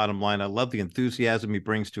on The Bottom Line. I love the enthusiasm he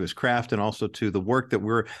brings to his craft and also to the work that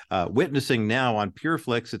we're witnessing now on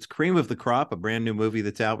PureFlix. It's Cream of the Crop, a brand new movie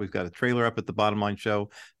that's out. We've got a trailer up at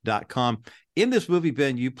thebottomlineshow.com. In this movie,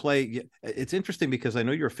 Ben, you play, it's interesting because I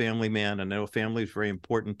know you're a family man. I know family is very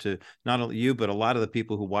important to not only you, but a lot of the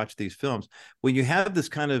people who watch these films. When you have this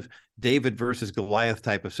kind of David versus Goliath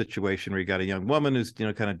type of situation where you got a young woman who's,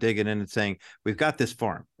 kind of digging in and saying, we've got this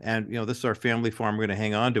farm and, this is our family farm. We're going to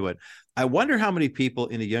hang on to it. I wonder how many people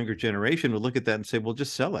in a younger generation would look at that and say, well,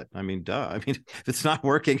 just sell it. I mean, duh. I mean, if it's not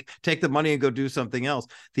working, take the money and go do something else.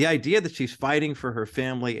 The idea that she's fighting for her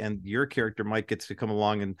family and your character, Mike, gets to come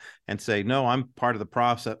along and say, no, I'm part of the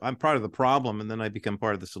process. I'm part of the problem. And then I become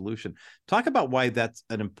part of the solution. Talk about why that's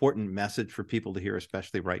an important message for people to hear,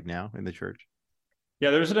 especially right now in the church. Yeah,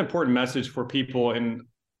 there's an important message for people in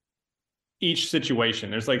each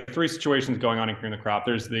situation. There's like three situations going on in Cream of the Crop.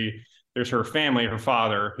 There's her family, her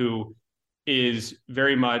father, who is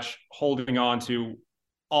very much holding on to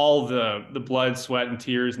all the blood, sweat, and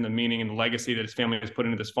tears and the meaning and the legacy that his family has put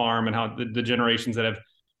into this farm, and how the generations that have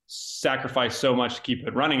sacrificed so much to keep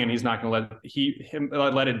it running, and he's not going to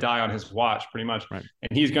let it die on his watch, pretty much. Right.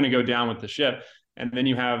 And he's going to go down with the ship. And then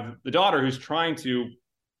you have the daughter who's trying to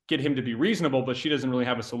get him to be reasonable, but she doesn't really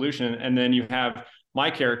have a solution. And then you have my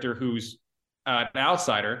character, who's an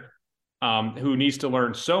outsider, who needs to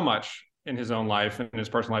learn so much in his own life and his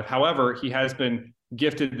personal life. However, he has been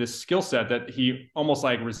gifted this skill set that he almost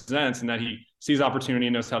like resents, and that he sees opportunity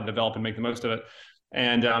and knows how to develop and make the most of it.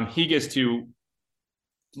 And he gets to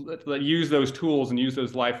use those tools and use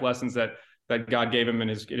those life lessons that God gave him in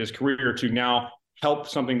his career to now help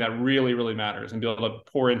something that really, really matters, and be able to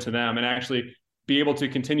pour into them and actually be able to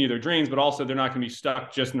continue their dreams, but also they're not going to be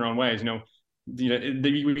stuck just in their own ways.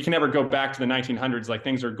 We can never go back to the 1900s. Like,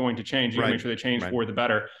 things are going to change. You can make sure they change for the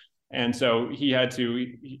better. And so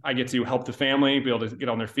I get to help the family be able to get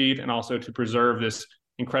on their feet, and also to preserve this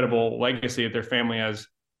incredible legacy that their family has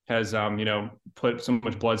put so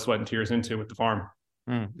much blood, sweat, and tears into with the farm.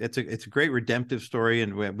 It's a great redemptive story,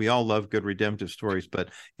 and we all love good redemptive stories. But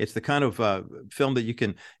it's the kind of film that you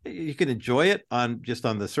can enjoy it on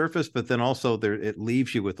the surface, but then also it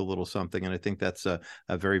leaves you with a little something. And I think that's a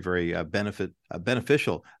very, very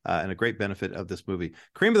beneficial and a great benefit of this movie.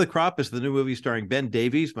 Cream of the Crop is the new movie starring Ben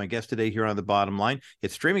Davies, my guest today here on The Bottom Line.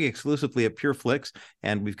 It's streaming exclusively at PureFlix,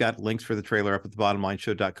 and we've got links for the trailer up at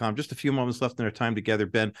thebottomlineshow.com. Just a few moments left in our time together.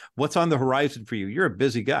 Ben, what's on the horizon for you? You're a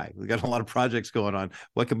busy guy. We've got a lot of projects going on.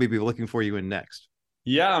 What can we be looking for you in next?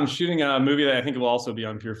 Yeah, I'm shooting a movie that I think will also be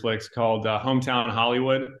on PureFlix called Hometown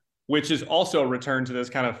Hollywood, which is also a return to this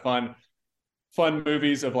kind of fun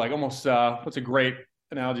movies of like almost what's a great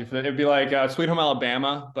analogy for that? It'd be like Sweet Home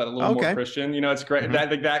Alabama, but a little more Christian. It's great.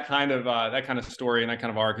 Mm-hmm. That kind of story and that kind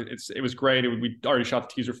of arc. It was great. We already shot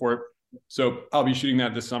the teaser for it, so I'll be shooting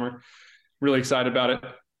that this summer. Really excited about it.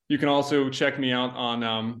 You can also check me out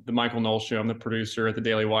on the Michael Knowles Show. I'm the producer at the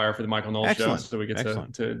Daily Wire for the Michael Knowles Show. So we get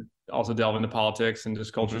to also delve into politics and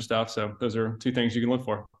just culture stuff. So those are two things you can look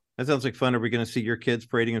for. That sounds like fun. Are we going to see your kids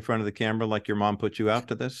parading in front of the camera like your mom put you out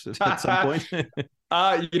to this at some point?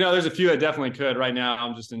 There's a few that definitely could. Right now,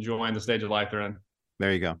 I'm just enjoying the stage of life they're in.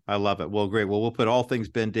 There you go. I love it. Well, great. Well, we'll put all things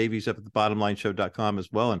Ben Davies up at thebottomlineshow.com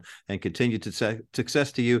as well, and continue to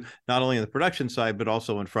success to you, not only on the production side, but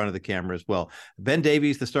also in front of the camera as well. Ben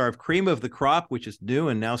Davies, the star of Cream of the Crop, which is new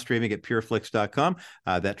and now streaming at pureflix.com.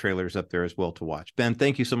 That trailer is up there as well to watch. Ben,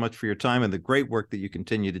 thank you so much for your time and the great work that you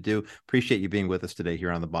continue to do. Appreciate you being with us today here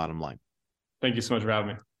on The Bottom Line. Thank you so much for having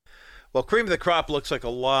me. Well, Cream of the Crop looks like a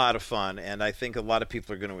lot of fun, and I think a lot of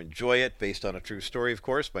people are going to enjoy it, based on a true story, of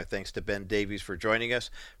course. My thanks to Ben Davies for joining us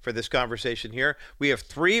for this conversation here. We have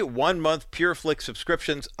 3 one-month PureFlix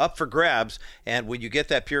subscriptions up for grabs, and when you get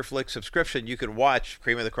that PureFlix subscription, you can watch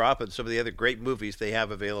Cream of the Crop and some of the other great movies they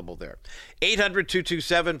have available there.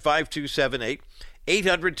 800-227-5278,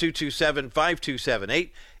 800-227-5278.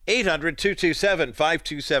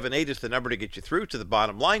 800-227-5278 is the number to get you through to The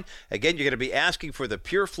Bottom Line. Again, you're going to be asking for the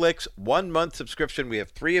PureFlix 1-month subscription. We have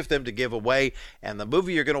 3 of them to give away, and the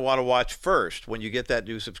movie you're going to want to watch first when you get that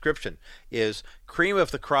new subscription is Cream of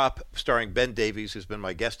the Crop, starring Ben Davies, who's been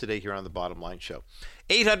my guest today here on The Bottom Line Show.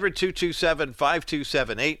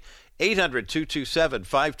 800-227-5278.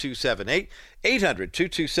 800-227-5278.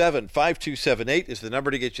 800-227-5278 is the number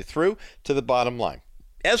to get you through to The Bottom Line.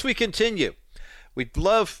 As we continue, we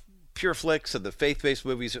love PureFlix and the faith-based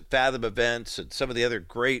movies at Fathom Events and some of the other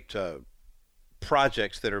great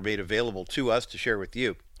projects that are made available to us to share with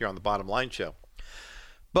you here on The Bottom Line Show.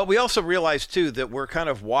 But we also realize, too, that we're kind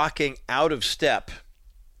of walking out of step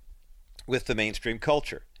with the mainstream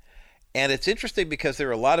culture. And it's interesting because there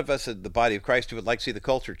are a lot of us in the body of Christ who would like to see the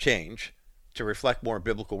culture change to reflect more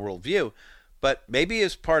biblical worldview. But maybe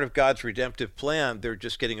as part of God's redemptive plan, they're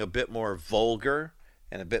just getting a bit more vulgar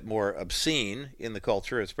and a bit more obscene in the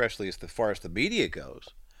culture, especially as far as the media goes,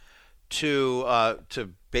 to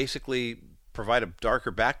basically provide a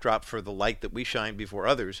darker backdrop for the light that we shine before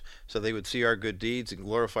others, so they would see our good deeds and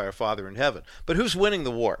glorify our Father in heaven. But who's winning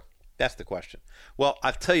the war? That's the question. Well,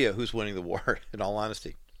 I'll tell you who's winning the war, in all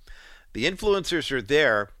honesty. The influencers are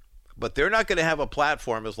there But they're not going to have a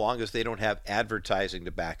platform as long as they don't have advertising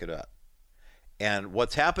to back it up. And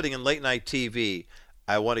what's happening in late night TV,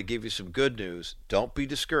 I want to give you some good news. Don't be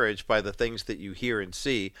discouraged by the things that you hear and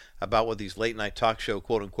see about what these late night talk show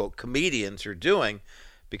quote unquote comedians are doing,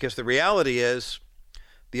 because the reality is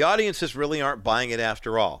the audiences really aren't buying it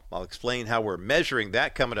after all. I'll explain how we're measuring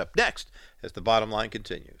that coming up next as the bottom line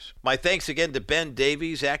continues. My thanks again to Ben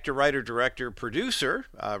Davies, actor, writer, director, producer,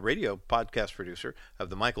 radio podcast producer of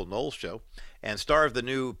The Michael Knowles Show, and star of the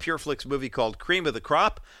new PUREFLIX movie called Cream of the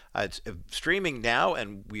Crop. It's streaming now,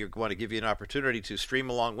 and we want to give you an opportunity to stream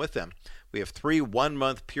along with them. We have 3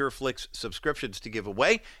 one-month PUREFLIX subscriptions to give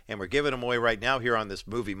away, and we're giving them away right now here on this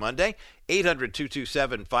Movie Monday.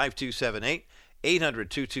 800-227-5278,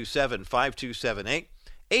 800-227-5278.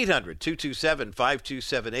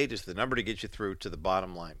 800-227-5278 is the number to get you through to the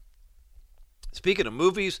bottom line. Speaking of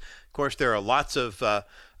movies, of course, there are lots of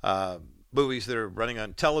movies that are running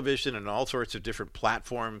on television and all sorts of different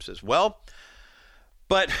platforms as well.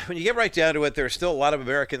 But when you get right down to it, there are still a lot of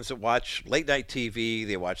Americans that watch late night TV.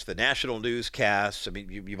 They watch the national newscasts. I mean,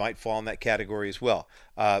 you might fall in that category as well.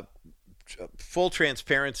 Full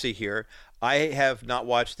transparency here, I have not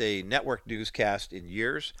watched a network newscast in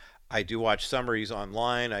years. I do watch summaries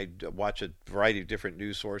online. I watch a variety of different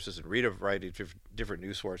news sources and read a variety of different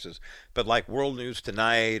news sources. But like World News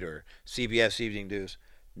Tonight or CBS Evening News,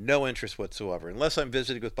 no interest whatsoever. Unless I'm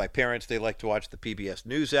visiting with my parents, they like to watch the PBS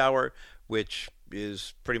NewsHour, which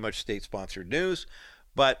is pretty much state-sponsored news.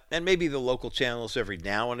 And maybe the local channels every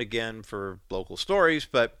now and again for local stories.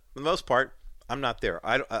 But for the most part, I'm not there.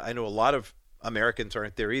 I know a lot of Americans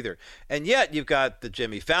aren't there either. And yet you've got the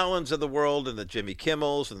Jimmy Fallons of the world and the Jimmy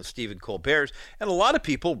Kimmels and the Stephen Colberts, and a lot of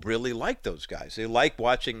people really like those guys. They like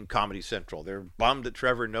watching Comedy Central. They're bummed that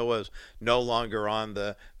Trevor Noah's no longer on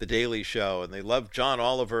the Daily Show, and they love John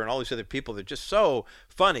Oliver and all these other people. They're just so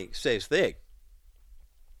funny, says they.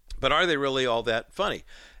 But are they really all that funny?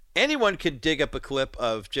 Anyone can dig up a clip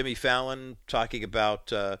of Jimmy Fallon talking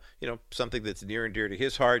about, something that's near and dear to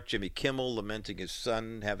his heart. Jimmy Kimmel lamenting his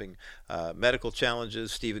son having medical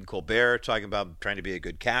challenges. Stephen Colbert talking about trying to be a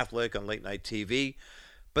good Catholic on late night TV.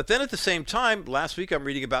 But then at the same time, last week I'm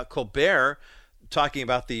reading about Colbert talking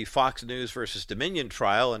about the Fox News versus Dominion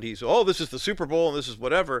trial. And he's, this is the Super Bowl and this is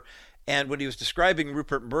whatever. And when he was describing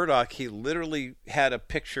Rupert Murdoch, he literally had a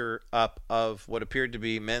picture up of what appeared to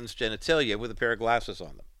be men's genitalia with a pair of glasses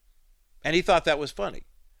on them. And he thought that was funny.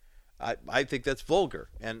 I think that's vulgar.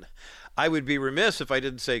 And I would be remiss if I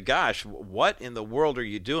didn't say, gosh, what in the world are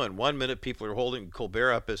you doing? 1 minute people are holding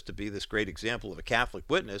Colbert up as to be this great example of a Catholic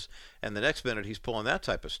witness, and the next minute he's pulling that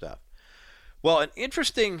type of stuff. Well, an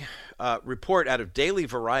interesting report out of Daily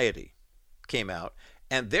Variety came out,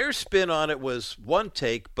 and their spin on it was one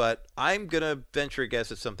take, but I'm going to venture a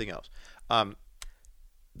guess at something else.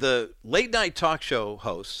 The late night talk show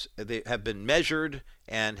hosts, they have been measured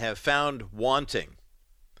and have found wanting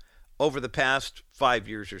over the past 5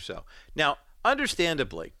 years or so. Now,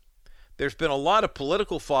 understandably, there's been a lot of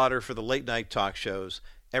political fodder for the late night talk shows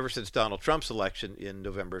ever since Donald Trump's election in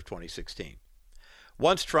November of 2016.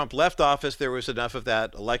 Once Trump left office, there was enough of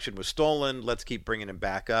that. Election was stolen. Let's keep bringing him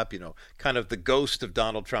back up. Kind of the ghost of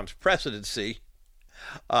Donald Trump's presidency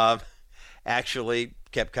actually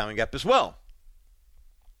kept coming up as well.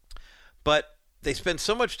 But they spend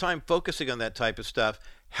so much time focusing on that type of stuff.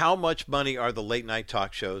 How much money are the late night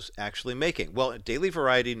talk shows actually making? Well, Daily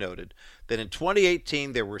Variety noted that in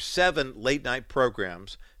 2018, there were 7 late night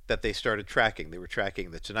programs that they started tracking. They were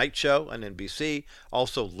tracking The Tonight Show on NBC,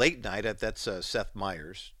 also Late Night, that's Seth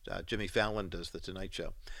Meyers. Jimmy Fallon does The Tonight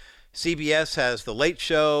Show. CBS has The Late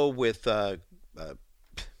Show with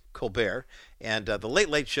Colbert, and The Late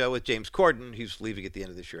Late Show with James Corden, who's leaving at the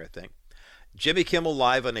end of this year, I think. Jimmy Kimmel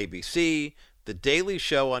Live on ABC, The Daily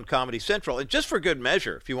Show on Comedy Central. And just for good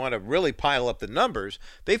measure, if you want to really pile up the numbers,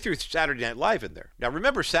 they threw Saturday Night Live in there. Now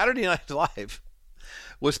remember, Saturday Night Live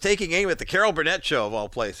was taking aim at the Carol Burnett Show, of all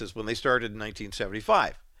places, when they started in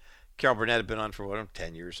 1975. Carol Burnett had been on for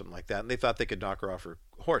 10 years, something like that, and they thought they could knock her off her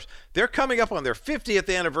horse. They're coming up on their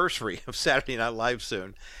 50th anniversary of Saturday Night Live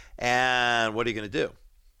soon, and what are you going to do?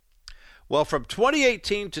 Well, from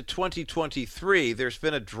 2018 to 2023, there's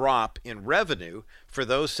been a drop in revenue for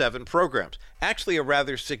those 7 programs. Actually, a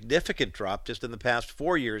rather significant drop just in the past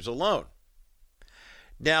 4 years alone.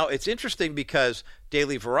 Now, it's interesting because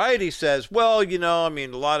Daily Variety says, well, a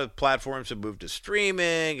lot of platforms have moved to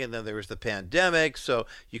streaming, and then there was the pandemic, so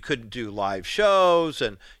you couldn't do live shows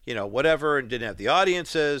and, whatever, and didn't have the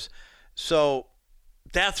audiences. So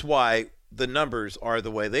that's why the numbers are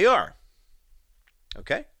the way they are.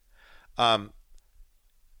 Okay?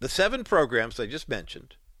 The 7 programs I just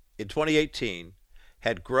mentioned in 2018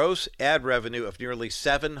 had gross ad revenue of nearly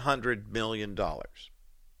 $700 million.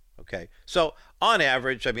 Okay, so on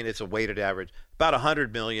average, I mean, it's a weighted average, about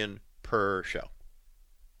 $100 million per show.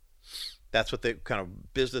 That's what the kind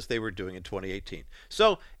of business they were doing in 2018.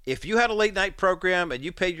 So if you had a late night program and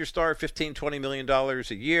you paid your star $15, $20 million a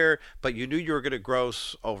year, but you knew you were going to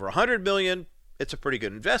gross over $100 million, it's a pretty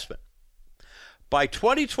good investment. By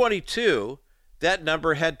 2022, that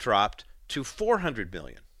number had dropped to $400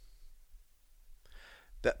 million.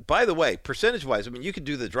 That, by the way, percentage-wise, I mean, you could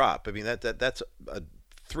do the drop. I mean, that's a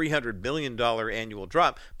 $300 million annual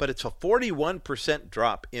drop, but it's a 41%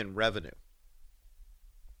 drop in revenue.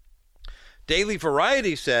 Daily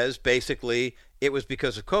Variety says, basically, it was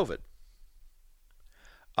because of COVID.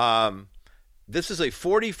 This is a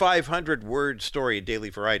 4,500-word story in Daily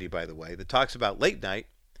Variety, by the way, that talks about late night.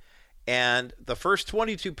 And the first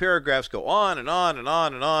 22 paragraphs go on and on and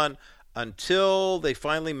on and on until they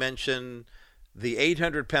finally mention the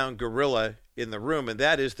 800-pound gorilla in the room, and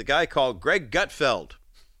that is the guy called Greg Gutfeld.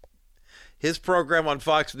 His program on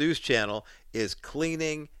Fox News Channel is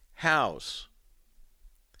Cleaning House.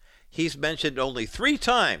 He's mentioned only 3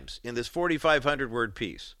 times in this 4,500-word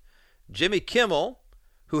piece. Jimmy Kimmel,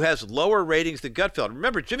 who has lower ratings than Gutfeld.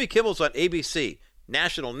 Remember, Jimmy Kimmel's on ABC,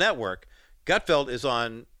 national network. Gutfeld is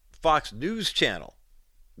on Fox News Channel,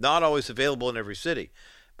 not always available in every city.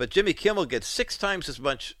 But Jimmy Kimmel gets 6 times as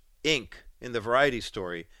much ink in the Variety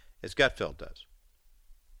story as Gutfeld does.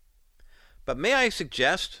 But may I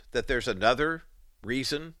suggest that there's another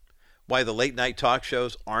reason why the late night talk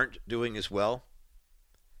shows aren't doing as well?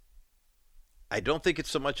 I don't think it's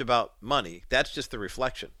so much about money. That's just the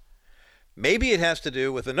reflection. Maybe it has to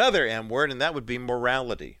do with another M word, and that would be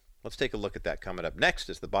morality. Let's take a look at that coming up next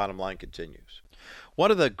as the bottom line continues. One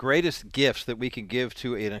of the greatest gifts that we can give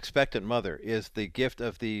to an expectant mother is the gift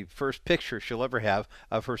of the first picture she'll ever have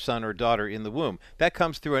of her son or daughter in the womb. That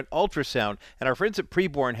comes through an ultrasound, and our friends at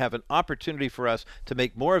Preborn have an opportunity for us to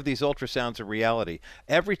make more of these ultrasounds a reality.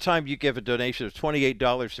 Every time you give a donation of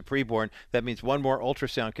 $28 to Preborn, that means one more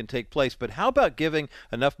ultrasound can take place. But how about giving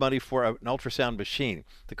enough money for an ultrasound machine?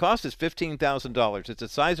 The cost is $15,000. It's a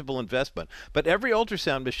sizable investment, but every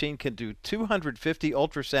ultrasound machine can do 250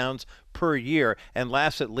 ultrasounds per year and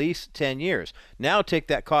lasts at least 10 years. Now take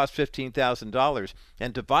that cost, $15,000,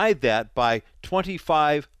 and divide that by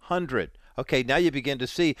 2,500. Okay, now you begin to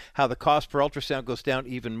see how the cost per ultrasound goes down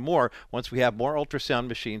even more once we have more ultrasound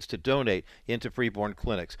machines to donate into preborn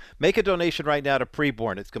clinics. Make a donation right now to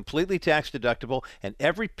Preborn. It's completely tax deductible, and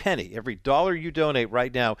every penny, every dollar you donate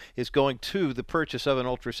right now is going to the purchase of an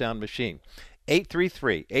ultrasound machine.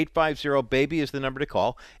 833-850-BABY is the number to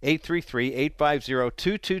call,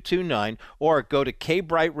 833-850-2229, or go to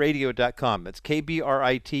kbrightradio.com. That's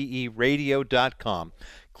K-B-R-I-T-E radio.com.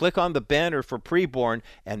 Click on the banner for Preborn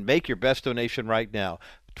and make your best donation right now.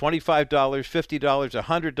 $25, $50,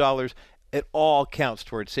 $100, it all counts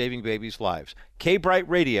towards saving babies' lives.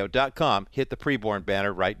 kbrightradio.com. Hit the Preborn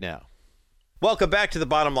banner right now. Welcome back to the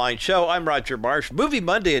Bottom Line Show. I'm Roger Marsh. Movie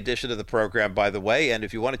Monday edition of the program, by the way. And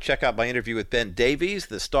if you want to check out my interview with Ben Davies,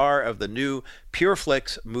 the star of the new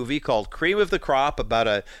PUREFLIX movie called Cream of the Crop, about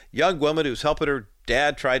a young woman who's helping her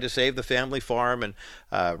dad try to save the family farm, and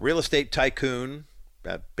real estate tycoon,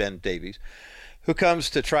 Ben Davies, who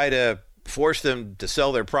comes to try to force them to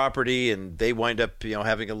sell their property, and they wind up,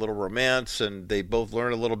 having a little romance, and they both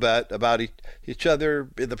learn a little bit about each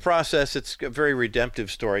other in the process. It's a very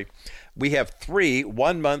redemptive story. We have 3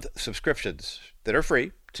 one-month subscriptions that are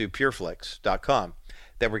free to PUREFLIX.com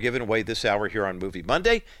that we're giving away this hour here on Movie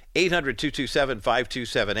Monday.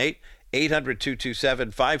 800-227-5278,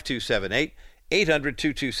 800-227-5278,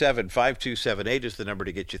 800-227-5278 is the number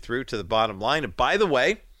to get you through to the bottom line. And by the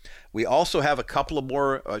way, we also have a couple of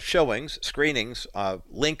more screenings,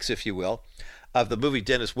 links, if you will, of the movie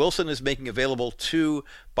Dennis Wilson is making available to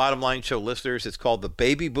Bottom Line Show listeners. It's called The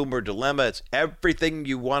Baby Boomer Dilemma. It's everything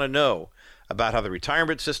you want to know about how the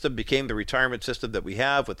retirement system became the retirement system that we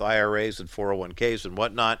have with IRAs and 401ks and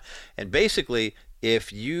whatnot. And basically,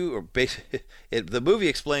 the movie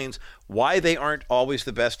explains why they aren't always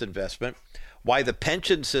the best investment, why the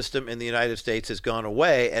pension system in the United States has gone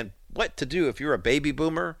away, and what to do if you're a baby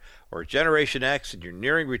boomer or a Generation X and you're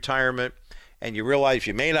nearing retirement and you realize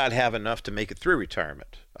you may not have enough to make it through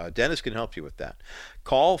retirement. Dennis can help you with that.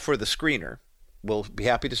 Call for the screener. We'll be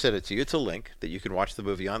happy to send it to you. It's a link that you can watch the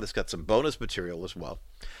movie on. That's got some bonus material as well.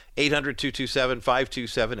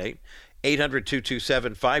 800-227-5278,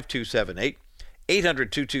 800-227-5278,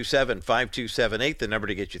 800-227-5278, the number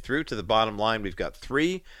to get you through to the bottom line. We've got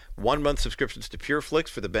 3 one-month subscriptions to PUREFLIX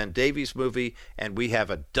for the Ben Davies movie, and we have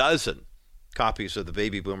a dozen copies of the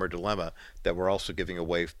Baby Boomer Dilemma that we're also giving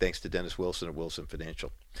away thanks to Dennis Wilson at Wilson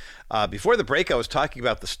Financial. Before the break, I was talking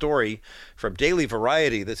about the story from Daily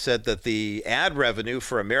Variety that said that the ad revenue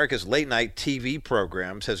for America's late night TV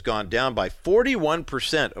programs has gone down by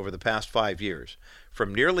 41% over the past 5 years,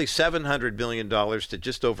 from nearly $700 million to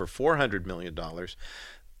just over $400 million.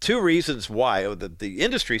 Two reasons why. The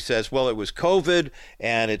industry says, well, it was COVID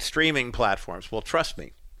and it's streaming platforms. Well, trust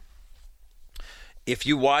me. If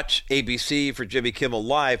you watch ABC for Jimmy Kimmel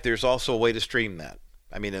Live, there's also a way to stream that.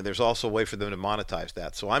 I mean, and there's also a way for them to monetize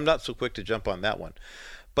that. So I'm not so quick to jump on that one.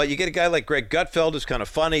 But you get a guy like Greg Gutfeld who's kind of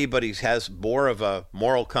funny, but he has more of a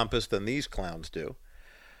moral compass than these clowns do.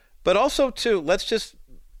 But also, too, let's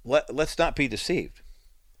not be deceived.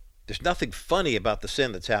 There's nothing funny about the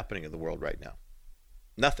sin that's happening in the world right now.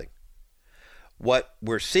 Nothing. What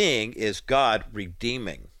we're seeing is God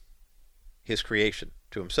redeeming his creation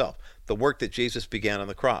to himself. The work that Jesus began on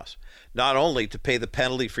the cross, not only to pay the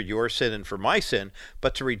penalty for your sin and for my sin,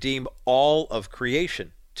 but to redeem all of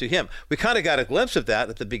creation to him. We kind of got a glimpse of that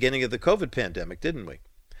at the beginning of the COVID pandemic, didn't we?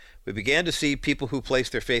 We began to see people who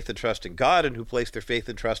placed their faith and trust in God and who placed their faith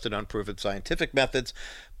and trust in unproven scientific methods.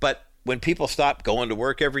 But when people stop going to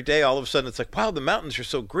work every day, all of a sudden it's like, wow, the mountains are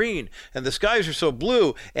so green and the skies are so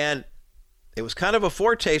blue. And it was kind of a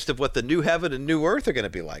foretaste of what the new heaven and new earth are going to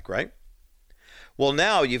be like, right? Well,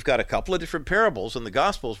 now you've got a couple of different parables in the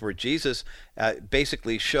Gospels where Jesus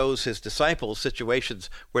basically shows his disciples situations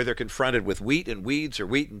where they're confronted with wheat and weeds or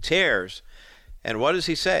wheat and tares. And what does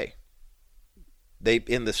he say?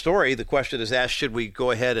 In the story, the question is asked, should we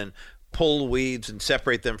go ahead and pull weeds and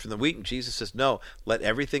separate them from the wheat? And Jesus says, no, let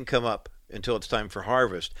everything come up until it's time for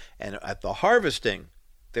harvest. And at the harvesting,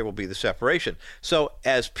 there will be the separation. So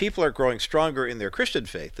as people are growing stronger in their Christian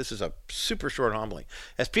faith, this is a super short homily.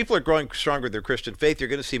 As people are growing stronger in their Christian faith, you're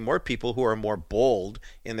going to see more people who are more bold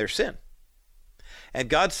in their sin. And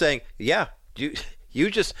God's saying, yeah, you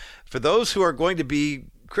just, for those who are going to be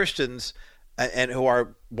Christians and who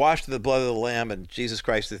are washed in the blood of the Lamb and Jesus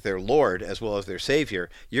Christ is their Lord as well as their Savior,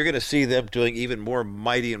 you're going to see them doing even more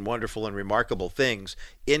mighty and wonderful and remarkable things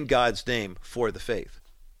in God's name for the faith.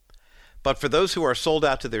 But for those who are sold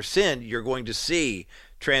out to their sin, you're going to see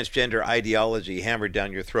transgender ideology hammered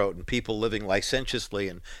down your throat and people living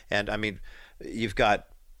licentiously. And I mean, you've got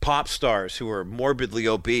pop stars who are morbidly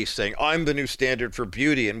obese saying, I'm the new standard for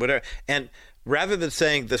beauty and whatever. And rather than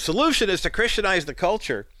saying the solution is to Christianize the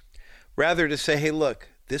culture, rather to say, hey, look,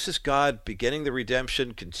 this is God beginning the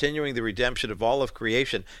redemption, continuing the redemption of all of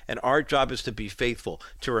creation, and our job is to be faithful,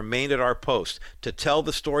 to remain at our post, to tell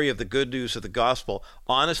the story of the good news of the gospel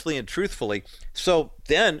honestly and truthfully. So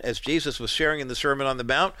then, as Jesus was sharing in the Sermon on the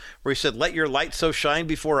Mount, where he said, let your light so shine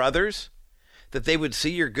before others, that they would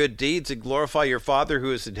see your good deeds and glorify your Father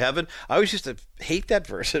who is in heaven. I always used to hate that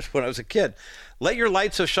verse when I was a kid. Let your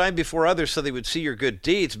light so shine before others so they would see your good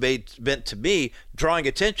deeds meant to me drawing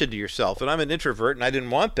attention to yourself. And I'm an introvert and I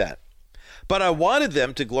didn't want that. But I wanted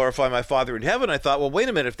them to glorify my Father in heaven. I thought, well, wait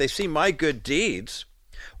a minute. If they see my good deeds,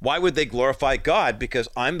 why would they glorify God? Because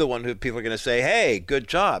I'm the one who people are going to say, hey, good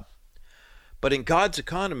job. But in God's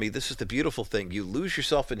economy, this is the beautiful thing. You lose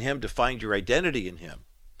yourself in him to find your identity in him.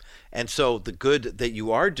 And so the good that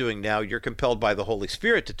you are doing now, you're compelled by the Holy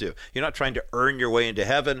Spirit to do. You're not trying to earn your way into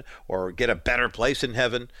heaven or get a better place in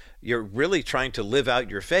heaven. You're really trying to live out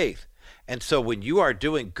your faith. And so when you are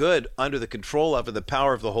doing good under the control of and the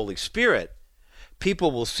power of the Holy Spirit, people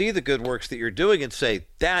will see the good works that you're doing and say,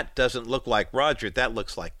 that doesn't look like Roger, that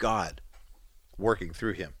looks like God working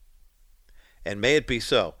through him. And may it be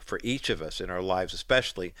so for each of us in our lives,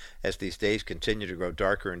 especially as these days continue to grow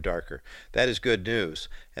darker and darker. That is good news,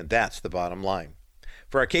 and that's the bottom line.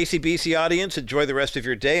 For our KCBC audience, enjoy the rest of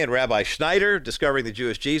your day, and Rabbi Schneider, Discovering the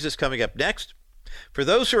Jewish Jesus, coming up next. For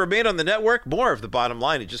those who remain on the network, more of the bottom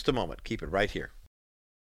line in just a moment. Keep it right here.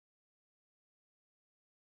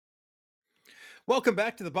 Welcome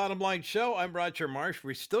back to the Bottom Line Show. I'm Roger Marsh.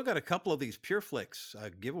 We still got a couple of these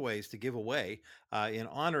PUREFLIX giveaways to give away in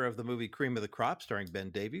honor of the movie Cream of the Crop, starring Ben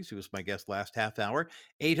Davies, who was my guest last half hour.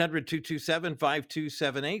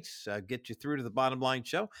 800-227-5278. Get you through to the Bottom Line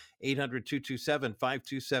Show.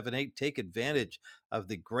 800-227-5278. Take advantage of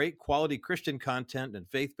the great quality Christian content and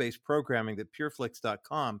faith-based programming that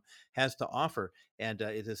PUREFLIX.com has to offer. And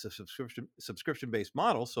it is a subscription-based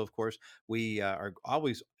model. So, of course, we are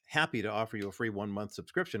always happy to offer you a free 1-month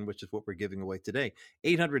subscription, which is what we're giving away today.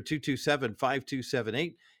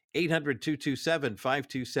 800-227-5278,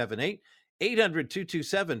 800-227-5278,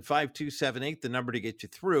 800-227-5278, the number to get you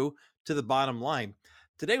through to the bottom line.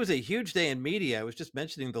 Today was a huge day in media. I was just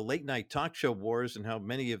mentioning the late night talk show wars and how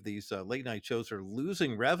many of these late night shows are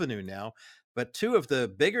losing revenue now. But two of the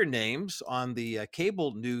bigger names on the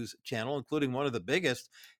cable news channel, including one of the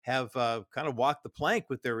biggest, have kind of walked the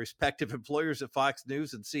plank with their respective employers at Fox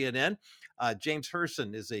News and CNN. James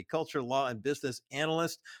Hirsen is a culture, law, and business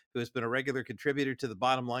analyst who has been a regular contributor to the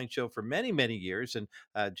Bottom Line show for many, many years. And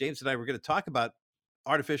James and I were going to talk about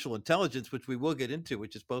artificial intelligence, which we will get into,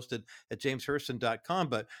 which is posted at jamesherson.com.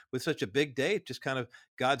 But with such a big day, just kind of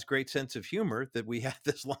God's great sense of humor that we have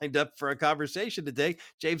this lined up for a conversation today.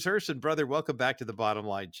 James Hirsen, brother, welcome back to the Bottom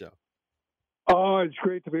Line Show. Oh, it's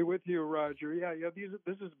great to be with you, Roger. Yeah.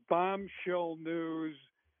 This is bombshell news,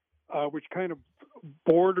 which kind of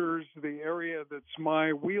borders the area that's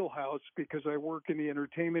my wheelhouse because I work in the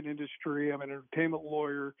entertainment industry. I'm an entertainment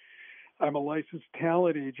lawyer. I'm a licensed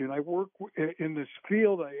talent agent. I work in this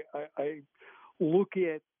field. I look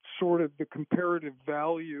at sort of the comparative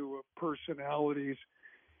value of personalities,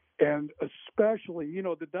 and especially,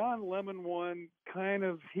 the Don Lemon one,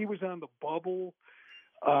 he was on the bubble.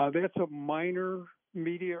 That's a minor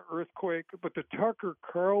media earthquake, but the Tucker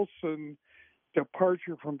Carlson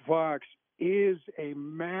departure from Fox is a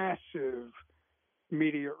massive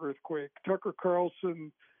media earthquake. Tucker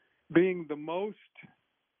Carlson being the most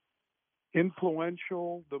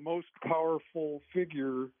influential, the most powerful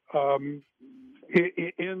figure in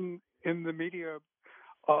the media,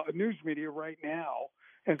 news media right now,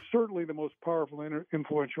 and certainly the most powerful and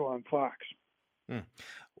influential on Fox.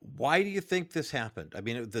 Why do you think this happened? I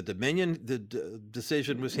mean, the Dominion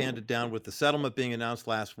decision was handed down with the settlement being announced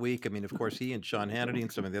last week. I mean, of course, he and Sean Hannity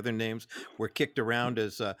and some of the other names were kicked around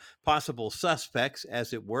as possible suspects,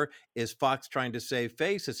 as it were. Is Fox trying to save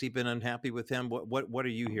face? Has he been unhappy with him? What are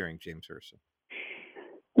you hearing, James Hirsen?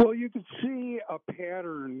 Well, you could see a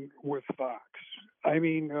pattern with Fox. I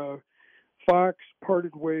mean, Fox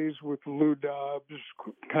parted ways with Lou Dobbs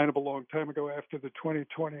kind of a long time ago after the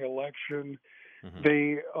 2020 election. Mm-hmm.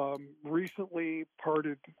 They recently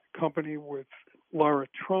parted company with Lara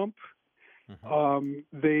Trump. Mm-hmm.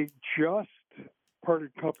 They just parted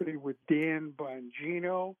company with Dan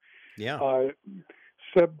Bongino. Yeah.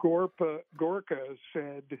 Seb Gorka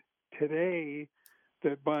said today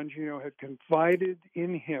that Bongino had confided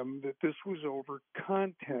in him that this was over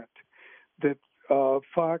content, that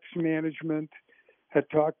Fox management had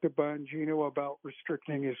talked to Bongino about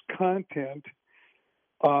restricting his content.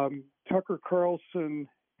 Tucker Carlson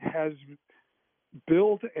has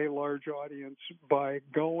built a large audience by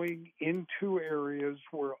going into areas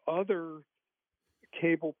where other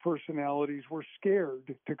cable personalities were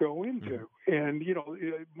scared to go into. Mm-hmm. And,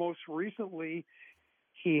 most recently,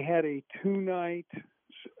 he had he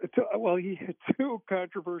had two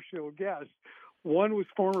controversial guests. One was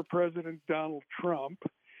former President Donald Trump,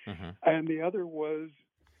 mm-hmm. and the other was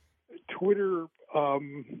Twitter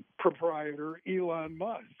proprietor Elon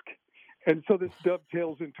Musk. And so this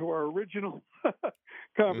dovetails into our original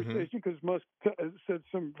conversation because mm-hmm. Musk said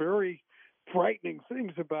some very frightening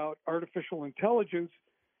things about artificial intelligence,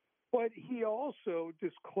 but he also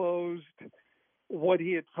disclosed what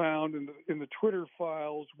he had found in the Twitter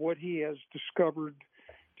files, what he has discovered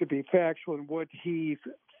to be factual, and what he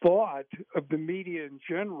thought of the media in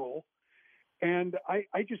general. And I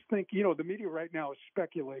just think, the media right now is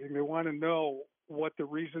speculating. They want to know what the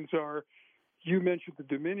reasons are. You mentioned the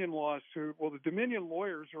Dominion lawsuit. Well, the Dominion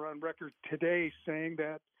lawyers are on record today saying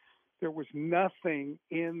that there was nothing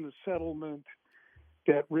in the settlement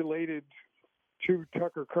that related to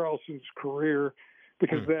Tucker Carlson's career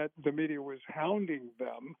because that the media was hounding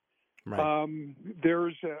them. Right.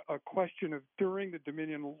 There's a question of during the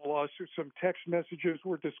Dominion lawsuit, some text messages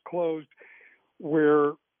were disclosed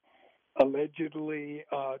where allegedly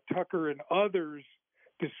Tucker and others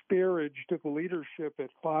disparaged the leadership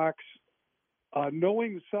at Fox.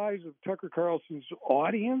 Knowing the size of Tucker Carlson's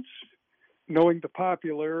audience, knowing the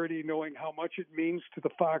popularity, knowing how much it means to the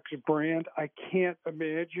Fox brand, I can't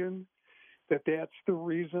imagine that that's the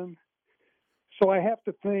reason. So I have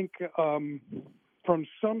to think from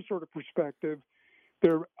some sort of perspective,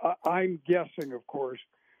 I'm guessing, of course,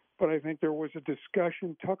 but I think there was a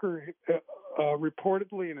discussion. Tucker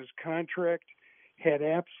reportedly in his contract had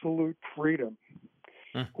absolute freedom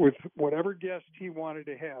with whatever guest he wanted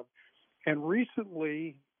to have. And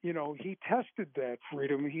recently, he tested that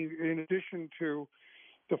freedom. He, in addition to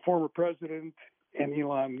the former president and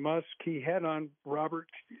Elon Musk, he had on Robert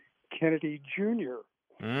Kennedy Jr.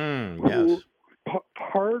 Yes.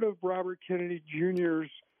 Part of Robert Kennedy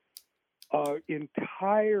Jr.'s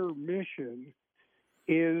entire mission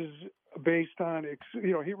is based on,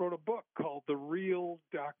 he wrote a book called The Real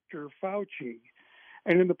Dr. Fauci.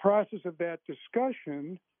 And in the process of that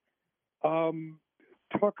discussion,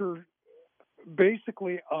 Tucker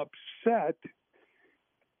basically upset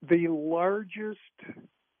the largest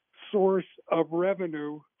source of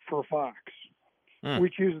revenue for Fox,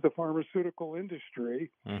 which is the pharmaceutical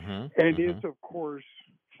industry, and is, of course,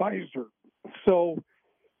 Pfizer. So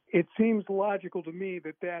it seems logical to me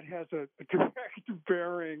that that has a direct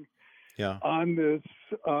bearing on this,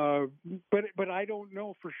 but I don't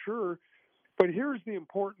know for sure. But here's the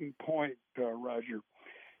important point, Roger.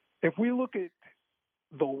 If we look at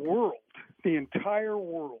the world, the entire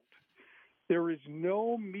world, there is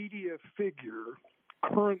no media figure,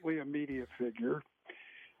 currently a media figure,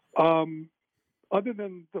 other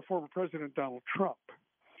than the former president Donald Trump,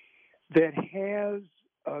 that has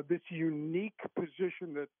this unique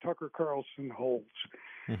position that Tucker Carlson holds.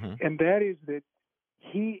 And that is that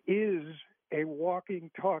he is a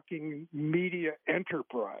walking, talking media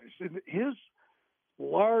enterprise. And his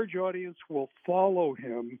large audience will follow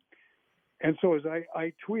him. And so as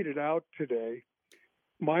I tweeted out today,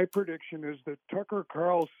 my prediction is that Tucker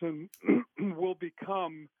Carlson will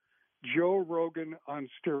become Joe Rogan on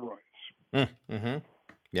steroids.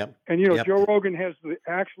 Yep. And, Joe Rogan has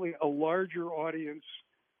actually a larger audience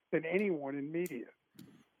than anyone in media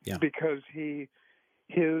because his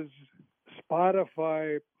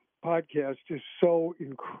Spotify podcast is so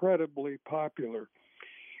incredibly popular.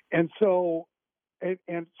 And so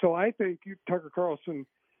I think Tucker Carlson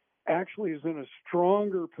actually is in a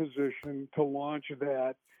stronger position to launch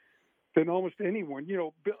that than almost anyone.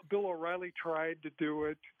 Bill O'Reilly tried to do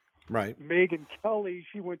it. Right. Megyn Kelly,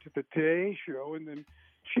 she went to the Today Show, and then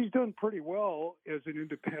she's done pretty well as an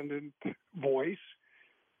independent voice.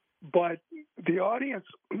 But the audience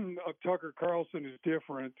of Tucker Carlson is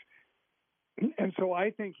different. And so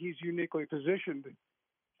I think he's uniquely positioned.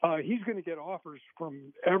 He's going to get offers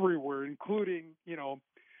from everywhere, including,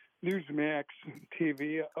 Newsmax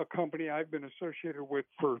TV, a company I've been associated with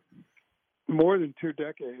for more than 2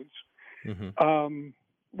 decades,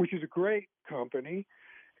 which is a great company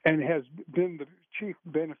and has been the chief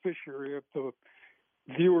beneficiary of the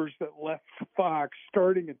viewers that left Fox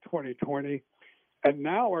starting in 2020 and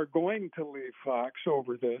now are going to leave Fox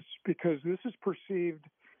over this because this is perceived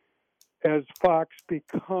as Fox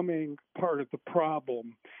becoming part of the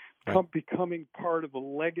problem, becoming part of the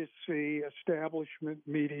legacy establishment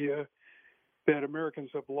media that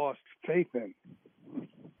Americans have lost faith in.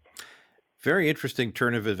 Very interesting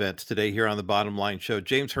turn of events today here on the Bottom Line Show.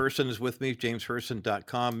 James Hirsen is with me,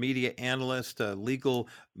 jameshirsen.com, media analyst, legal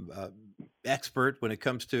expert when it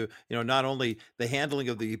comes to, not only the handling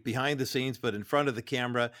of the behind the scenes, but in front of the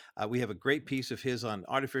camera. We have a great piece of his on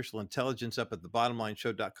artificial intelligence up at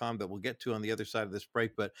thebottomlineshow.com that we'll get to on the other side of this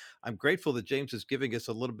break. But I'm grateful that James is giving us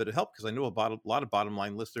a little bit of help because I know a lot of Bottom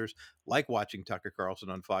Line listeners like watching Tucker Carlson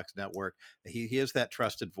on Fox Network. He is that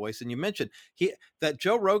trusted voice. And you mentioned that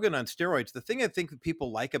Joe Rogan on steroids. The thing I think that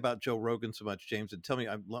people like about Joe Rogan so much, James, and tell me,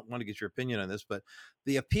 I want to get your opinion on this, but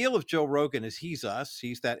the appeal of Joe Rogan is he's us.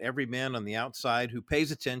 He's that everyman on the outside who pays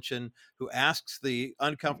attention, who asks the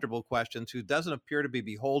uncomfortable questions, who doesn't appear to be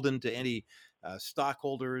beholden to any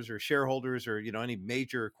stockholders or shareholders or, any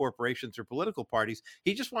major corporations or political parties.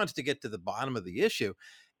 He just wants to get to the bottom of the issue.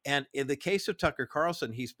 And in the case of Tucker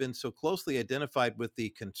Carlson, he's been so closely identified with the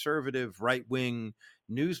conservative right-wing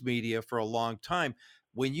news media for a long time.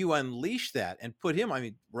 When you unleash that and put him,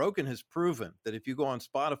 Rogan has proven that if you go on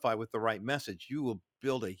Spotify with the right message, you will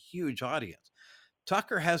build a huge audience.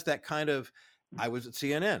 Tucker has that kind of, I was at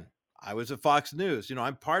CNN, I was at Fox News,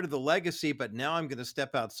 I'm part of the legacy, but now I'm going to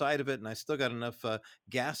step outside of it. And I still got enough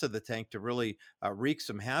gas in the tank to really wreak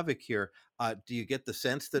some havoc here. Do you get the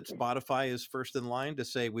sense that Spotify is first in line to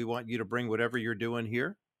say, we want you to bring whatever you're doing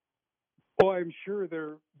here? Well, I'm sure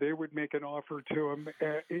they would make an offer to him.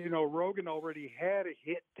 Rogan already had a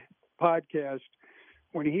hit podcast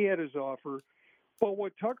when he had his offer. But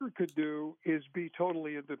what Tucker could do is be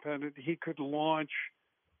totally independent. He could launch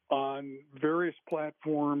on various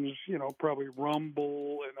platforms, probably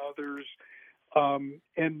Rumble and others,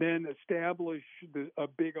 and then establish a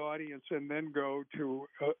big audience and then go to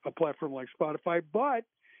a platform like Spotify. But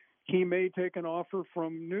he may take an offer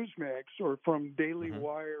from Newsmax or from Daily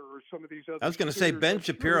Wire or some of these other. I was going to say Ben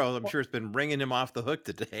Shapiro, I'm sure, has been ringing him off the hook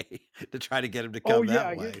today to try to get him to come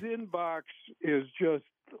that way. His inbox is just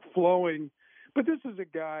flowing. But this is a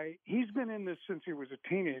guy, he's been in this since he was a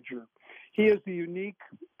teenager. He has the unique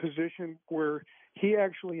position where he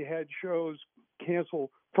actually had shows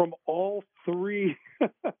canceled from all 3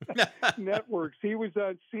 networks. He was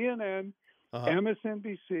on CNN,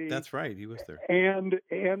 MSNBC. That's right. He was there.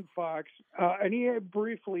 And Fox. And he had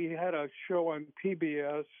briefly had a show on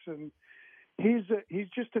PBS. And he's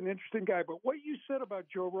just an interesting guy. But what you said about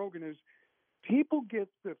Joe Rogan is people get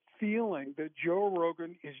the feeling that Joe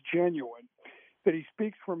Rogan is genuine, that he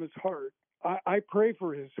speaks from his heart. I pray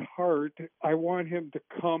for his heart. I want him to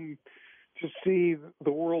come to see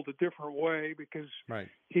the world a different way, because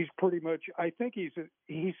he's pretty much, I think he says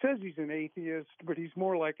he's an atheist, but he's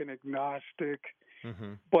more like an agnostic.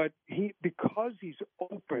 Mm-hmm. But because he's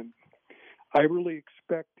open, I really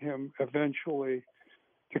expect him eventually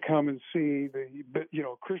to come and see the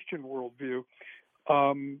Christian worldview.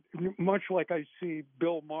 Much like I see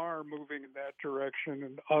Bill Maher moving in that direction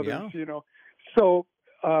and others, So,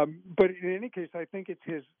 but in any case, I think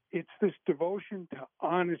it's this devotion to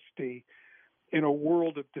honesty in a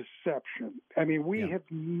world of deception. I mean, we have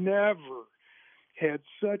never had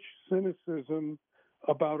such cynicism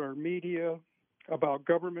about our media, about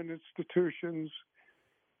government institutions,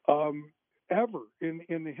 ever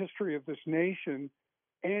in the history of this nation,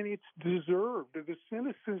 and it's deserved. The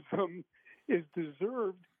cynicism is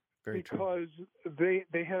deserved because they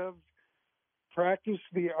have practiced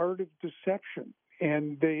the art of deception,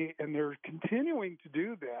 and they're continuing to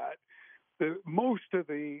do that. Most of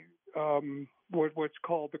the what's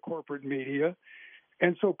called the corporate media,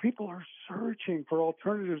 and so people are searching for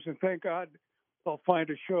alternatives. And thank God they'll find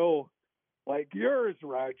a show like yours,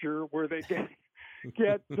 Roger, where they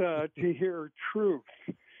get to hear truth.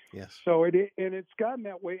 Yes. So it's gotten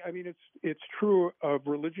that way. I mean, it's true of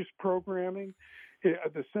religious programming.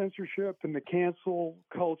 The censorship and the cancel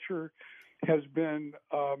culture has been,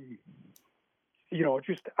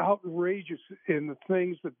 just outrageous in the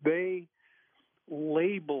things that they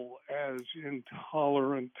label as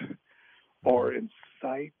intolerant or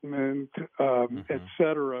incitement, et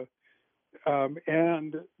cetera.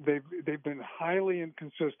 And they've been highly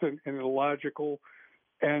inconsistent and illogical,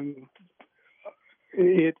 and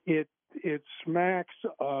it smacks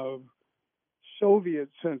of Soviet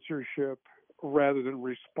censorship rather than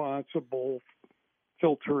responsible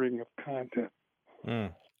filtering of content.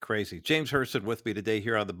 Crazy. James Hirsen with me today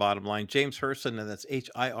here on The Bottom Line. James Hirsen, and that's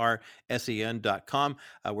HIRSEN.com.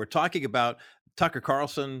 We're talking about Tucker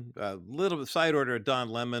Carlson, a little bit side order of Don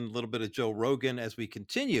Lemon, a little bit of Joe Rogan. As we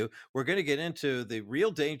continue, we're going to get into the real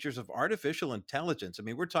dangers of artificial intelligence. I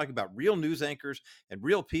mean, we're talking about real news anchors and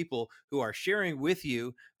real people who are sharing with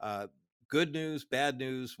you good news, bad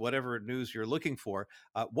news, whatever news you're looking for.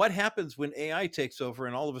 What happens when AI takes over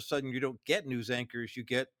and all of a sudden you don't get news anchors, you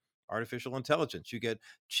get artificial intelligence. You get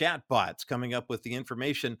chat bots coming up with the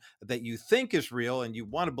information that you think is real and you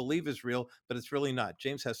want to believe is real, but it's really not.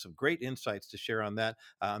 James has some great insights to share on that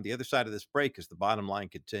on the other side of this break as The Bottom Line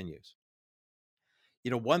continues.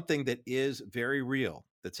 One thing that is very real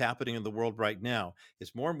that's happening in the world right now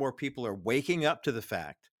is more and more people are waking up to the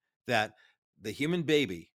fact that the human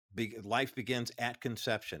baby, life begins at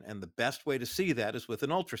conception. And the best way to see that is with an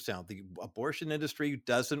ultrasound. The abortion industry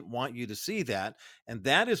doesn't want you to see that. And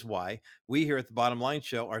that is why we here at the Bottom Line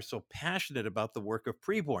Show are so passionate about the work of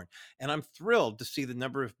preborn. And I'm thrilled to see the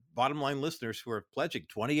number of Bottom Line listeners who are pledging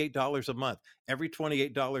 $28 a month. Every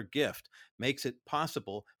 $28 gift makes it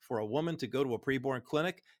possible for a woman to go to a preborn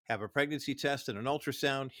clinic, have a pregnancy test and an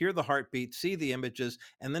ultrasound, hear the heartbeat, see the images,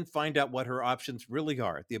 and then find out what her options really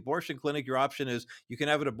are. At the abortion clinic, your option is you can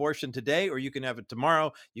have an abortion today or you can have it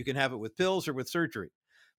tomorrow. You can have it with pills or with surgery.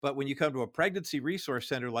 But when you come to a pregnancy resource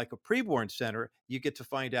center like a preborn center, you get to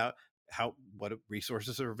find out what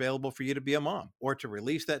resources are available for you to be a mom or to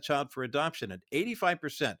release that child for adoption. And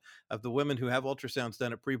 85% of the women who have ultrasounds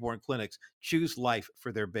done at preborn clinics choose life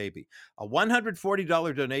for their baby. A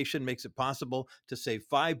 $140 donation makes it possible to save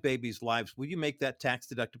 5 babies' lives. Will you make that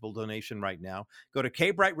tax-deductible donation right now? Go to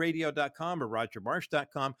kbrightradio.com or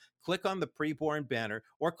rogermarsh.com, click on the preborn banner,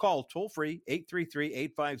 or call toll-free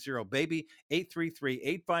 833-850-BABY,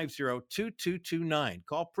 833-850-2229.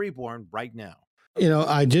 Call preborn right now.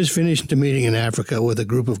 I just finished a meeting in Africa with a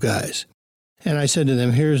group of guys, and I said to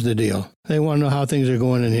them, here's the deal. They want to know how things are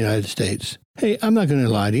going in the United States. Hey, I'm not going to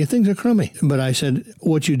lie to you. Things are crummy. But I said,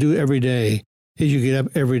 what you do every day is you get up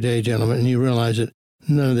every day, gentlemen, and you realize that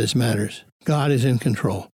none of this matters. God is in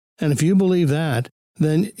control. And if you believe that,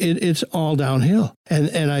 then it's all downhill.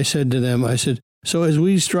 And I said to them, so as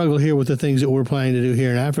we struggle here with the things that we're planning to do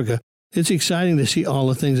here in Africa, it's exciting to see all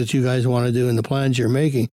the things that you guys want to do and the plans you're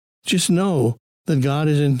making. Just know that God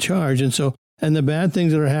is in charge. And the bad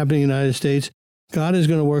things that are happening in the United States, God is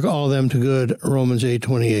going to work all of them to good, Romans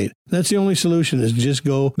 8:28. That's the only solution, is just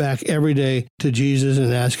go back every day to Jesus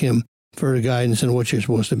and ask him for guidance on what you're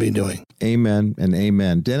supposed to be doing. Amen and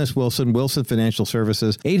amen. Dennis Wilson, Wilson Financial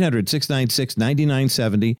Services,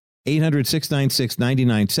 800-696-9970,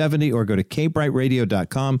 800-696-9970, or go to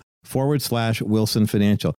kbrightradio.com/Wilson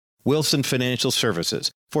Financial. Wilson Financial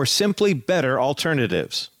Services, for simply better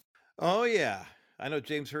alternatives. Oh, yeah. I know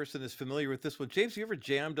James Hirsen is familiar with this one. James, you ever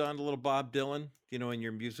jammed on a little Bob Dylan, in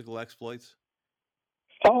your musical exploits?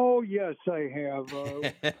 Oh, yes, I have.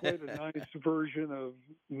 Played a nice version of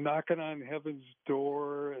Knocking on Heaven's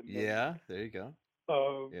Door. And Yeah, there you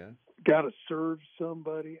go. Yeah. Gotta Serve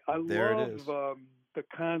Somebody. I There it love is. The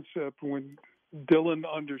concept when Dylan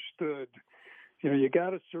understood, you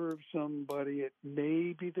got to serve somebody. It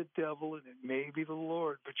may be the devil and it may be the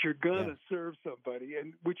Lord, but you're going to serve somebody,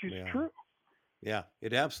 and which is true. Yeah,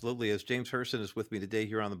 it absolutely is. James Hirsen is with me today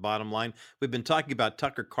here on The Bottom Line. We've been talking about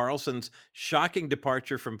Tucker Carlson's shocking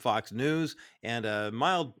departure from Fox News and a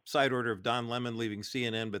mild side order of Don Lemon leaving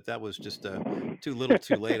CNN, but that was just too little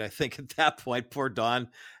too late, I think, at that point. Poor Don.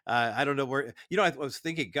 I don't know where, I was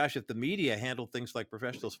thinking, gosh, if the media handled things like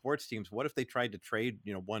professional sports teams, what if they tried to trade,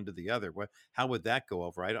 one to the other? How would that go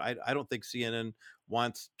over? I don't think CNN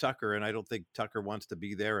wants Tucker, and I don't think Tucker wants to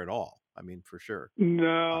be there at all. I mean, for sure.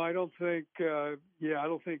 No, I don't think. I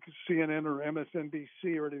don't think CNN or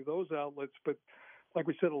MSNBC or any of those outlets. But like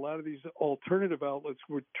we said, a lot of these alternative outlets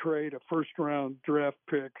would trade a first-round draft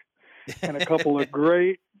pick and a couple of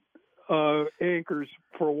great anchors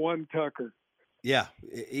for one Tucker. Yeah,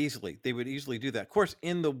 easily. They would easily do that. Of course,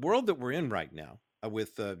 in the world that we're in right now,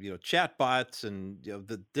 with chat bots and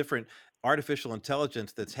the different artificial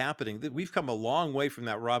intelligence that's happening, that we've come a long way from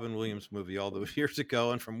that Robin Williams movie all those years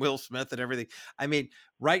ago, and from Will Smith and everything. I mean,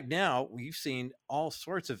 right now we've seen all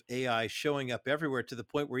sorts of AI showing up everywhere, to the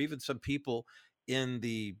point where even some people in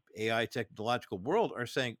the AI technological world are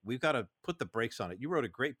saying we've got to put the brakes on it. You wrote a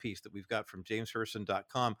great piece that we've got from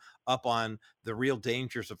jamesherson.com up on the real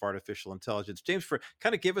dangers of artificial intelligence. James,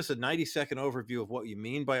 give us a 90-second overview of what you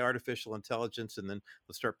mean by artificial intelligence, and then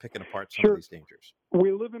let's start picking apart some of these dangers.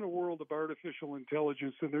 We live in a world of artificial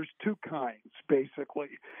intelligence, and there's two kinds, basically.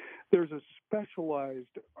 There's a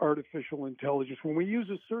specialized artificial intelligence. When we use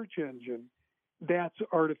a search engine, that's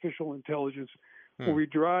artificial intelligence. When we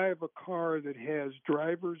drive a car that has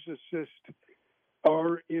driver's assist,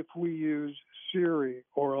 or if we use Siri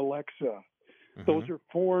or Alexa, those are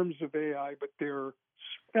forms of AI, but they're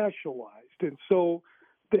specialized. And so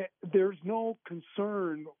there's no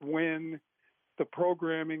concern when the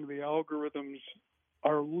programming, the algorithms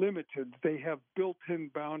are limited. They have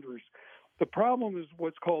built-in boundaries. The problem is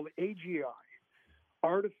what's called AGI,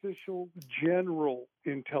 artificial general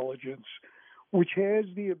intelligence, which has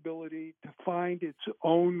the ability to find its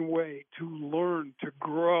own way, to learn, to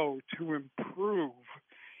grow, to improve,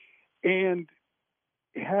 and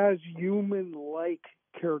has human-like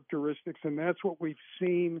characteristics. And that's what we've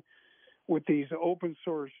seen with these open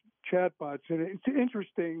source chatbots. And it's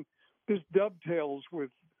interesting, this dovetails with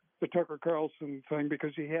the Tucker Carlson thing,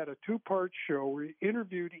 because he had a two-part show where he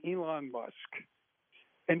interviewed Elon Musk.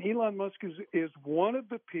 And Elon Musk is one of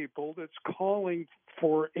the people that's calling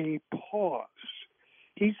for a pause.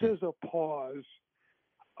 He says a pause.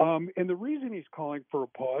 And the reason he's calling for a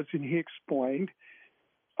pause, and he explained,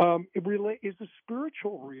 is a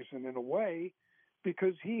spiritual reason in a way,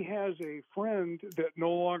 because he has a friend that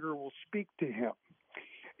no longer will speak to him.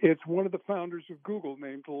 It's one of the founders of Google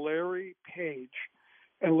named Larry Page.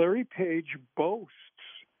 And Larry Page boasts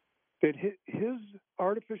that his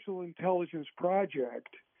artificial intelligence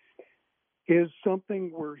project is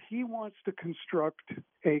something where he wants to construct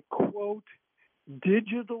a, quote,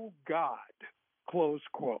 digital God, close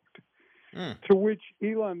quote, to which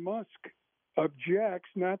Elon Musk objects.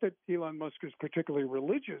 Not that Elon Musk is particularly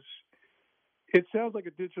religious. It sounds like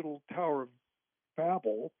a digital Tower of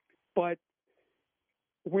Babel, but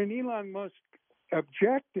when Elon Musk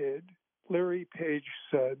objected, Larry Page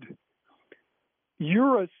said,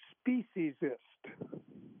 "You're a speciesist."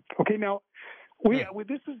 Okay, now,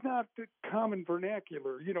 this is not the common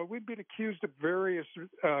vernacular. We've been accused of various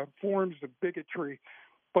forms of bigotry,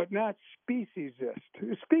 but not speciesist.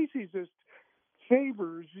 A speciesist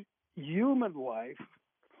favors human life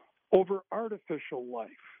over artificial life.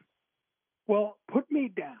 Well, put me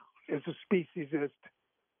down as a speciesist,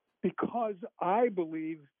 because I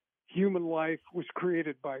believe human life was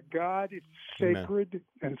created by God. It's sacred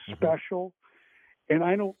and special. And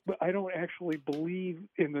I don't actually believe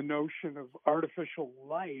in the notion of artificial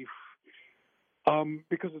life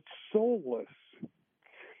because it's soulless.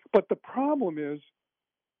 But the problem is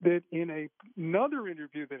that in another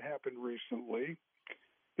interview that happened recently,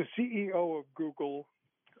 the CEO of Google,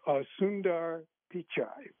 Sundar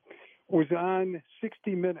Pichai, was on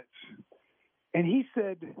 60 Minutes. And he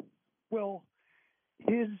said, well,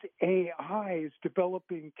 his AI is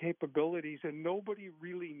developing capabilities and nobody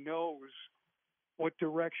really knows what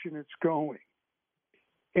direction it's going.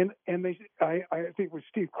 And I think it was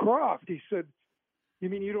Steve Croft. He said, "You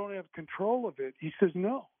mean you don't have control of it?" He says,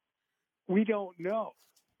 "No, we don't know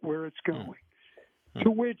where it's going." To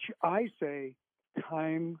which I say,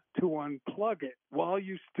 time to unplug it while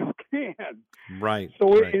you still can. Right.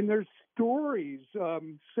 So, right. and there's stories.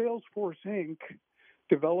 Salesforce Inc.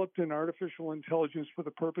 developed an artificial intelligence for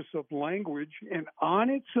the purpose of language, and on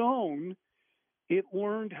its own, it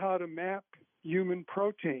learned how to map human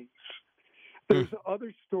proteins. There's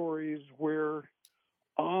other stories where,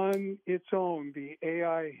 on its own, the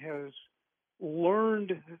AI has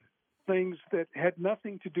learned things that had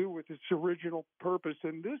nothing to do with its original purpose.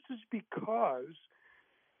 And this is because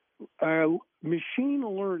machine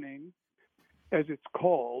learning, as it's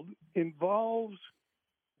called, involves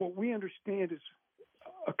what we understand is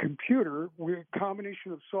a computer with a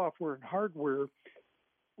combination of software and hardware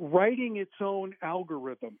writing its own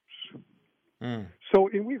algorithms. So,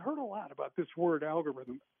 and we've heard a lot about this word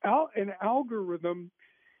algorithm. An algorithm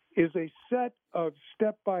is a set of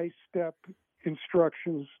step-by-step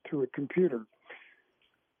instructions to a computer.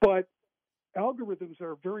 But algorithms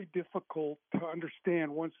are very difficult to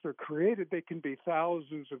understand once they're created. They can be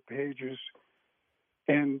thousands of pages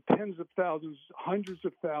and tens of thousands, hundreds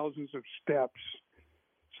of thousands of steps.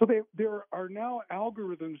 So there are now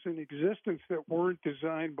algorithms in existence that weren't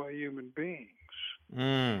designed by human beings.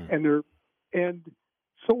 And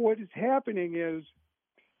so what is happening is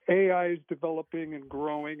AI is developing and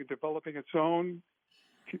growing and developing its own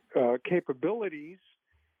capabilities,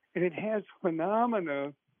 and it has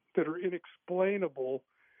phenomena that are inexplainable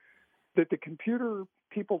that the computer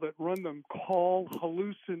people that run them call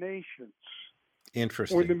hallucinations.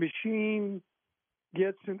 Interesting. When the machine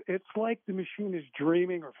gets in, it's like the machine is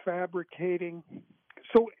dreaming or fabricating.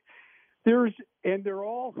 So they're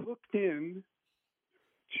all hooked in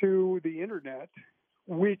to the internet,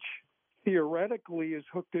 which theoretically is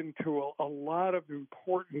hooked into a lot of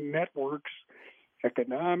important networks,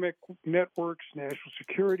 economic networks, national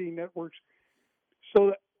security networks.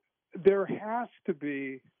 So there has to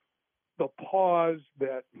be the pause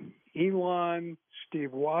that Elon,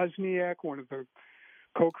 Steve Wozniak, one of the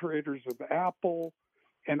co-creators of Apple,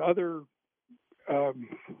 and other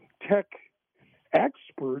tech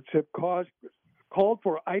experts have called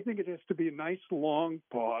for. I think it has to be a nice long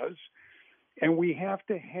pause, and we have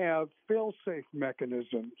to have fail-safe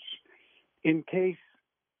mechanisms in case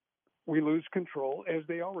we lose control, as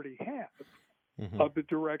they already have, of the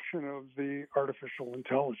direction of the artificial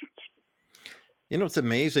intelligence. You know, it's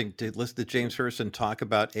amazing to listen to James Hirsen talk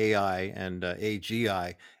about AI and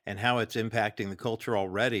AGI and how it's impacting the culture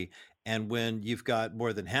already. And when you've got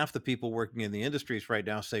more than half the people working in the industries right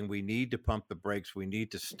now saying we need to pump the brakes, we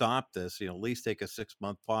need to stop this, at least take a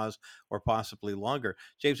 6-month pause or possibly longer.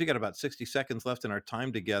 James, we got about 60 seconds left in our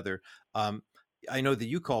time together. I know that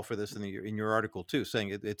you call for this in your article too,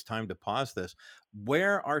 saying it's time to pause this.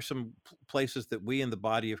 Where are some places that we in the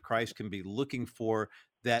body of Christ can be looking for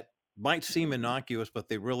that might seem innocuous, but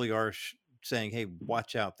they really are saying, "Hey,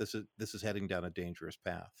 watch out! This is heading down a dangerous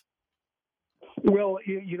path." Well,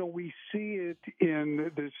 we see it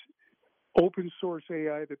in this open source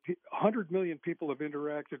AI that 100 million people have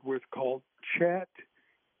interacted with, called Chat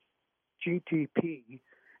GTP.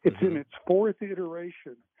 It's in its 4th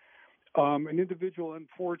iteration. An individual,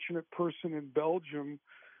 unfortunate person in Belgium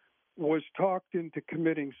was talked into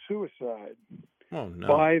committing suicide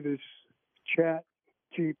by this Chat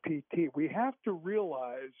GPT. We have to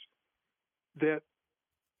realize that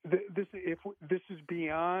this is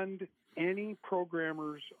beyond any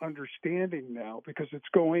programmer's understanding now, because it's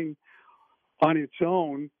going on its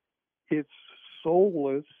own. It's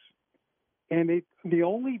soulless, and the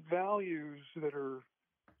only values that are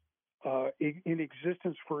in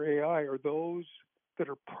existence for AI are those that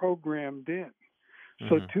are programmed in.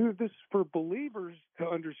 So for believers to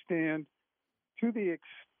understand, to the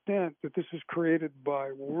extent that this is created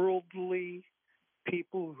by worldly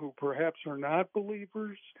people who perhaps are not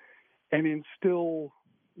believers and instill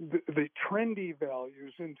the trendy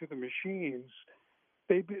values into the machines,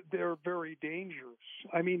 they're very dangerous.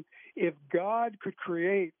 I mean, if God could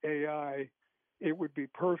create AI, it would be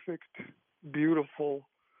perfect, beautiful,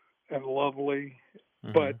 and lovely.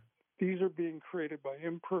 But these are being created by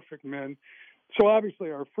imperfect men. So obviously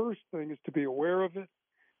our first thing is to be aware of it.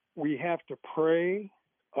 We have to pray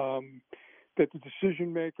that the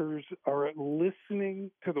decision makers are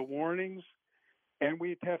listening to the warnings, and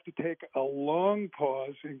we have to take a long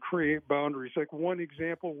pause and create boundaries. Like, one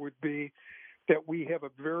example would be that we have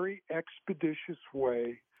a very expeditious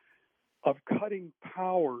way of cutting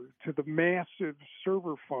power to the massive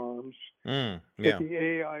server farms that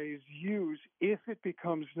the AIs use if it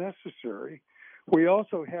becomes necessary. We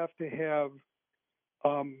also have to have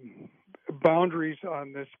boundaries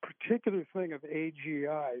on this particular thing of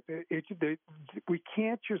AGI. We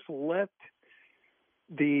can't just let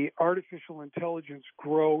the artificial intelligence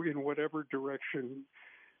grow in whatever direction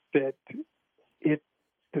that it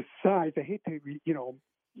decides. I hate to,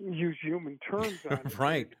 use human terms on it.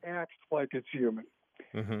 Right. It acts like it's human.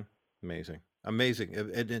 Mm-hmm. Amazing.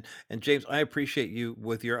 And James, I appreciate you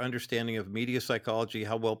with your understanding of media psychology,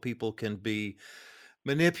 how well people can be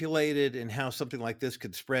manipulated and how something like this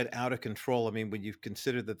could spread out of control. I mean, when you've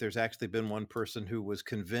considered that there's actually been one person who was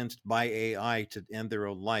convinced by AI to end their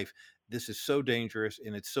own life, this is so dangerous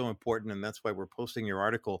and it's so important. And that's why we're posting your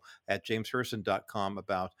article at jameshirsen.com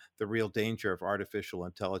about the real danger of artificial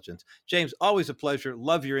intelligence. James, always a pleasure.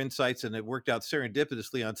 Love your insights, and it worked out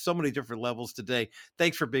serendipitously on so many different levels today.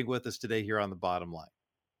 Thanks for being with us today here on The Bottom Line.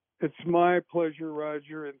 It's my pleasure,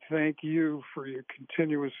 Roger, and thank you for your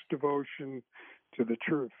continuous devotion to the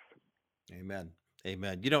truth. Amen.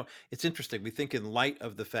 It's interesting. We think in light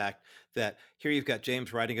of the fact that here you've got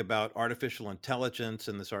James writing about artificial intelligence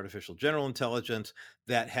and this artificial general intelligence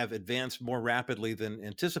that have advanced more rapidly than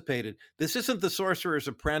anticipated. This isn't the Sorcerer's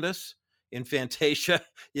Apprentice in Fantasia,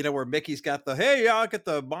 where Mickey's got the, hey, I'll get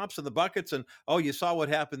the mops and the buckets, and, oh, you saw what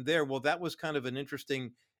happened there. Well, that was kind of an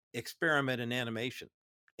interesting experiment in animation,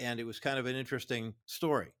 and it was kind of an interesting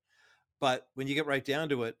story. But when you get right down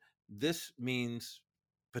to it, this means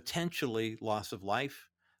potentially loss of life,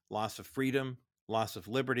 loss of freedom, loss of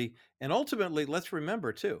liberty. And ultimately, let's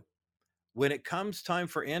remember too, when it comes time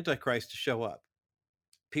for Antichrist to show up,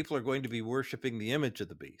 people are going to be worshiping the image of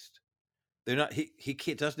the beast. They're not, he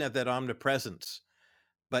doesn't have that omnipresence,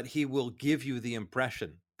 but he will give you the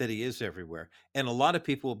impression that he is everywhere. And a lot of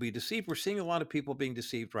people will be deceived. We're seeing a lot of people being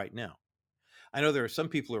deceived right now. I know there are some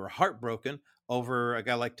people who are heartbroken over a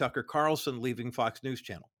guy like Tucker Carlson leaving Fox News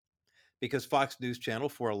Channel, because Fox News Channel,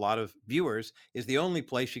 for a lot of viewers, is the only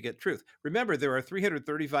place you get truth. Remember, there are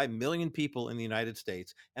 335 million people in the United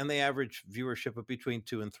States, and they average viewership of between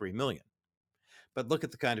 2 and 3 million. But look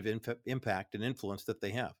at the kind of impact and influence that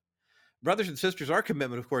they have. Brothers and sisters, our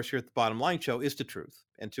commitment, of course, here at the Bottom Line Show is to truth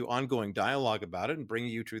and to ongoing dialogue about it and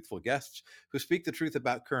bringing you truthful guests who speak the truth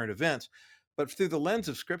about current events, but through the lens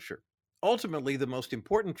of Scripture. Ultimately, the most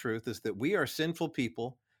important truth is that we are sinful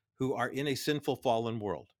people who are in a sinful, fallen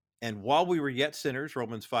world. And while we were yet sinners,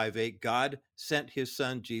 Romans 5:8, God sent his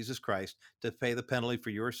son, Jesus Christ, to pay the penalty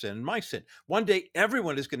for your sin and my sin. One day,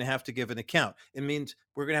 everyone is going to have to give an account. It means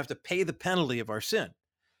we're going to have to pay the penalty of our sin.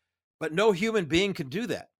 But no human being can do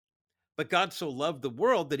that. But God so loved the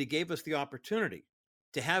world that he gave us the opportunity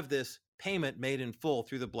to have this payment made in full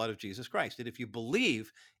through the blood of Jesus Christ. And if you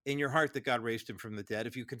believe in your heart that God raised him from the dead,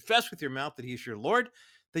 if you confess with your mouth that he's your Lord,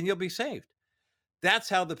 then you'll be saved. That's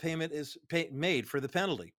how the payment is made for the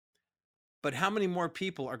penalty. But how many more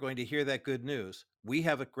people are going to hear that good news? We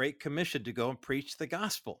have a great commission to go and preach the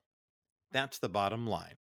gospel. That's the bottom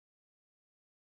line.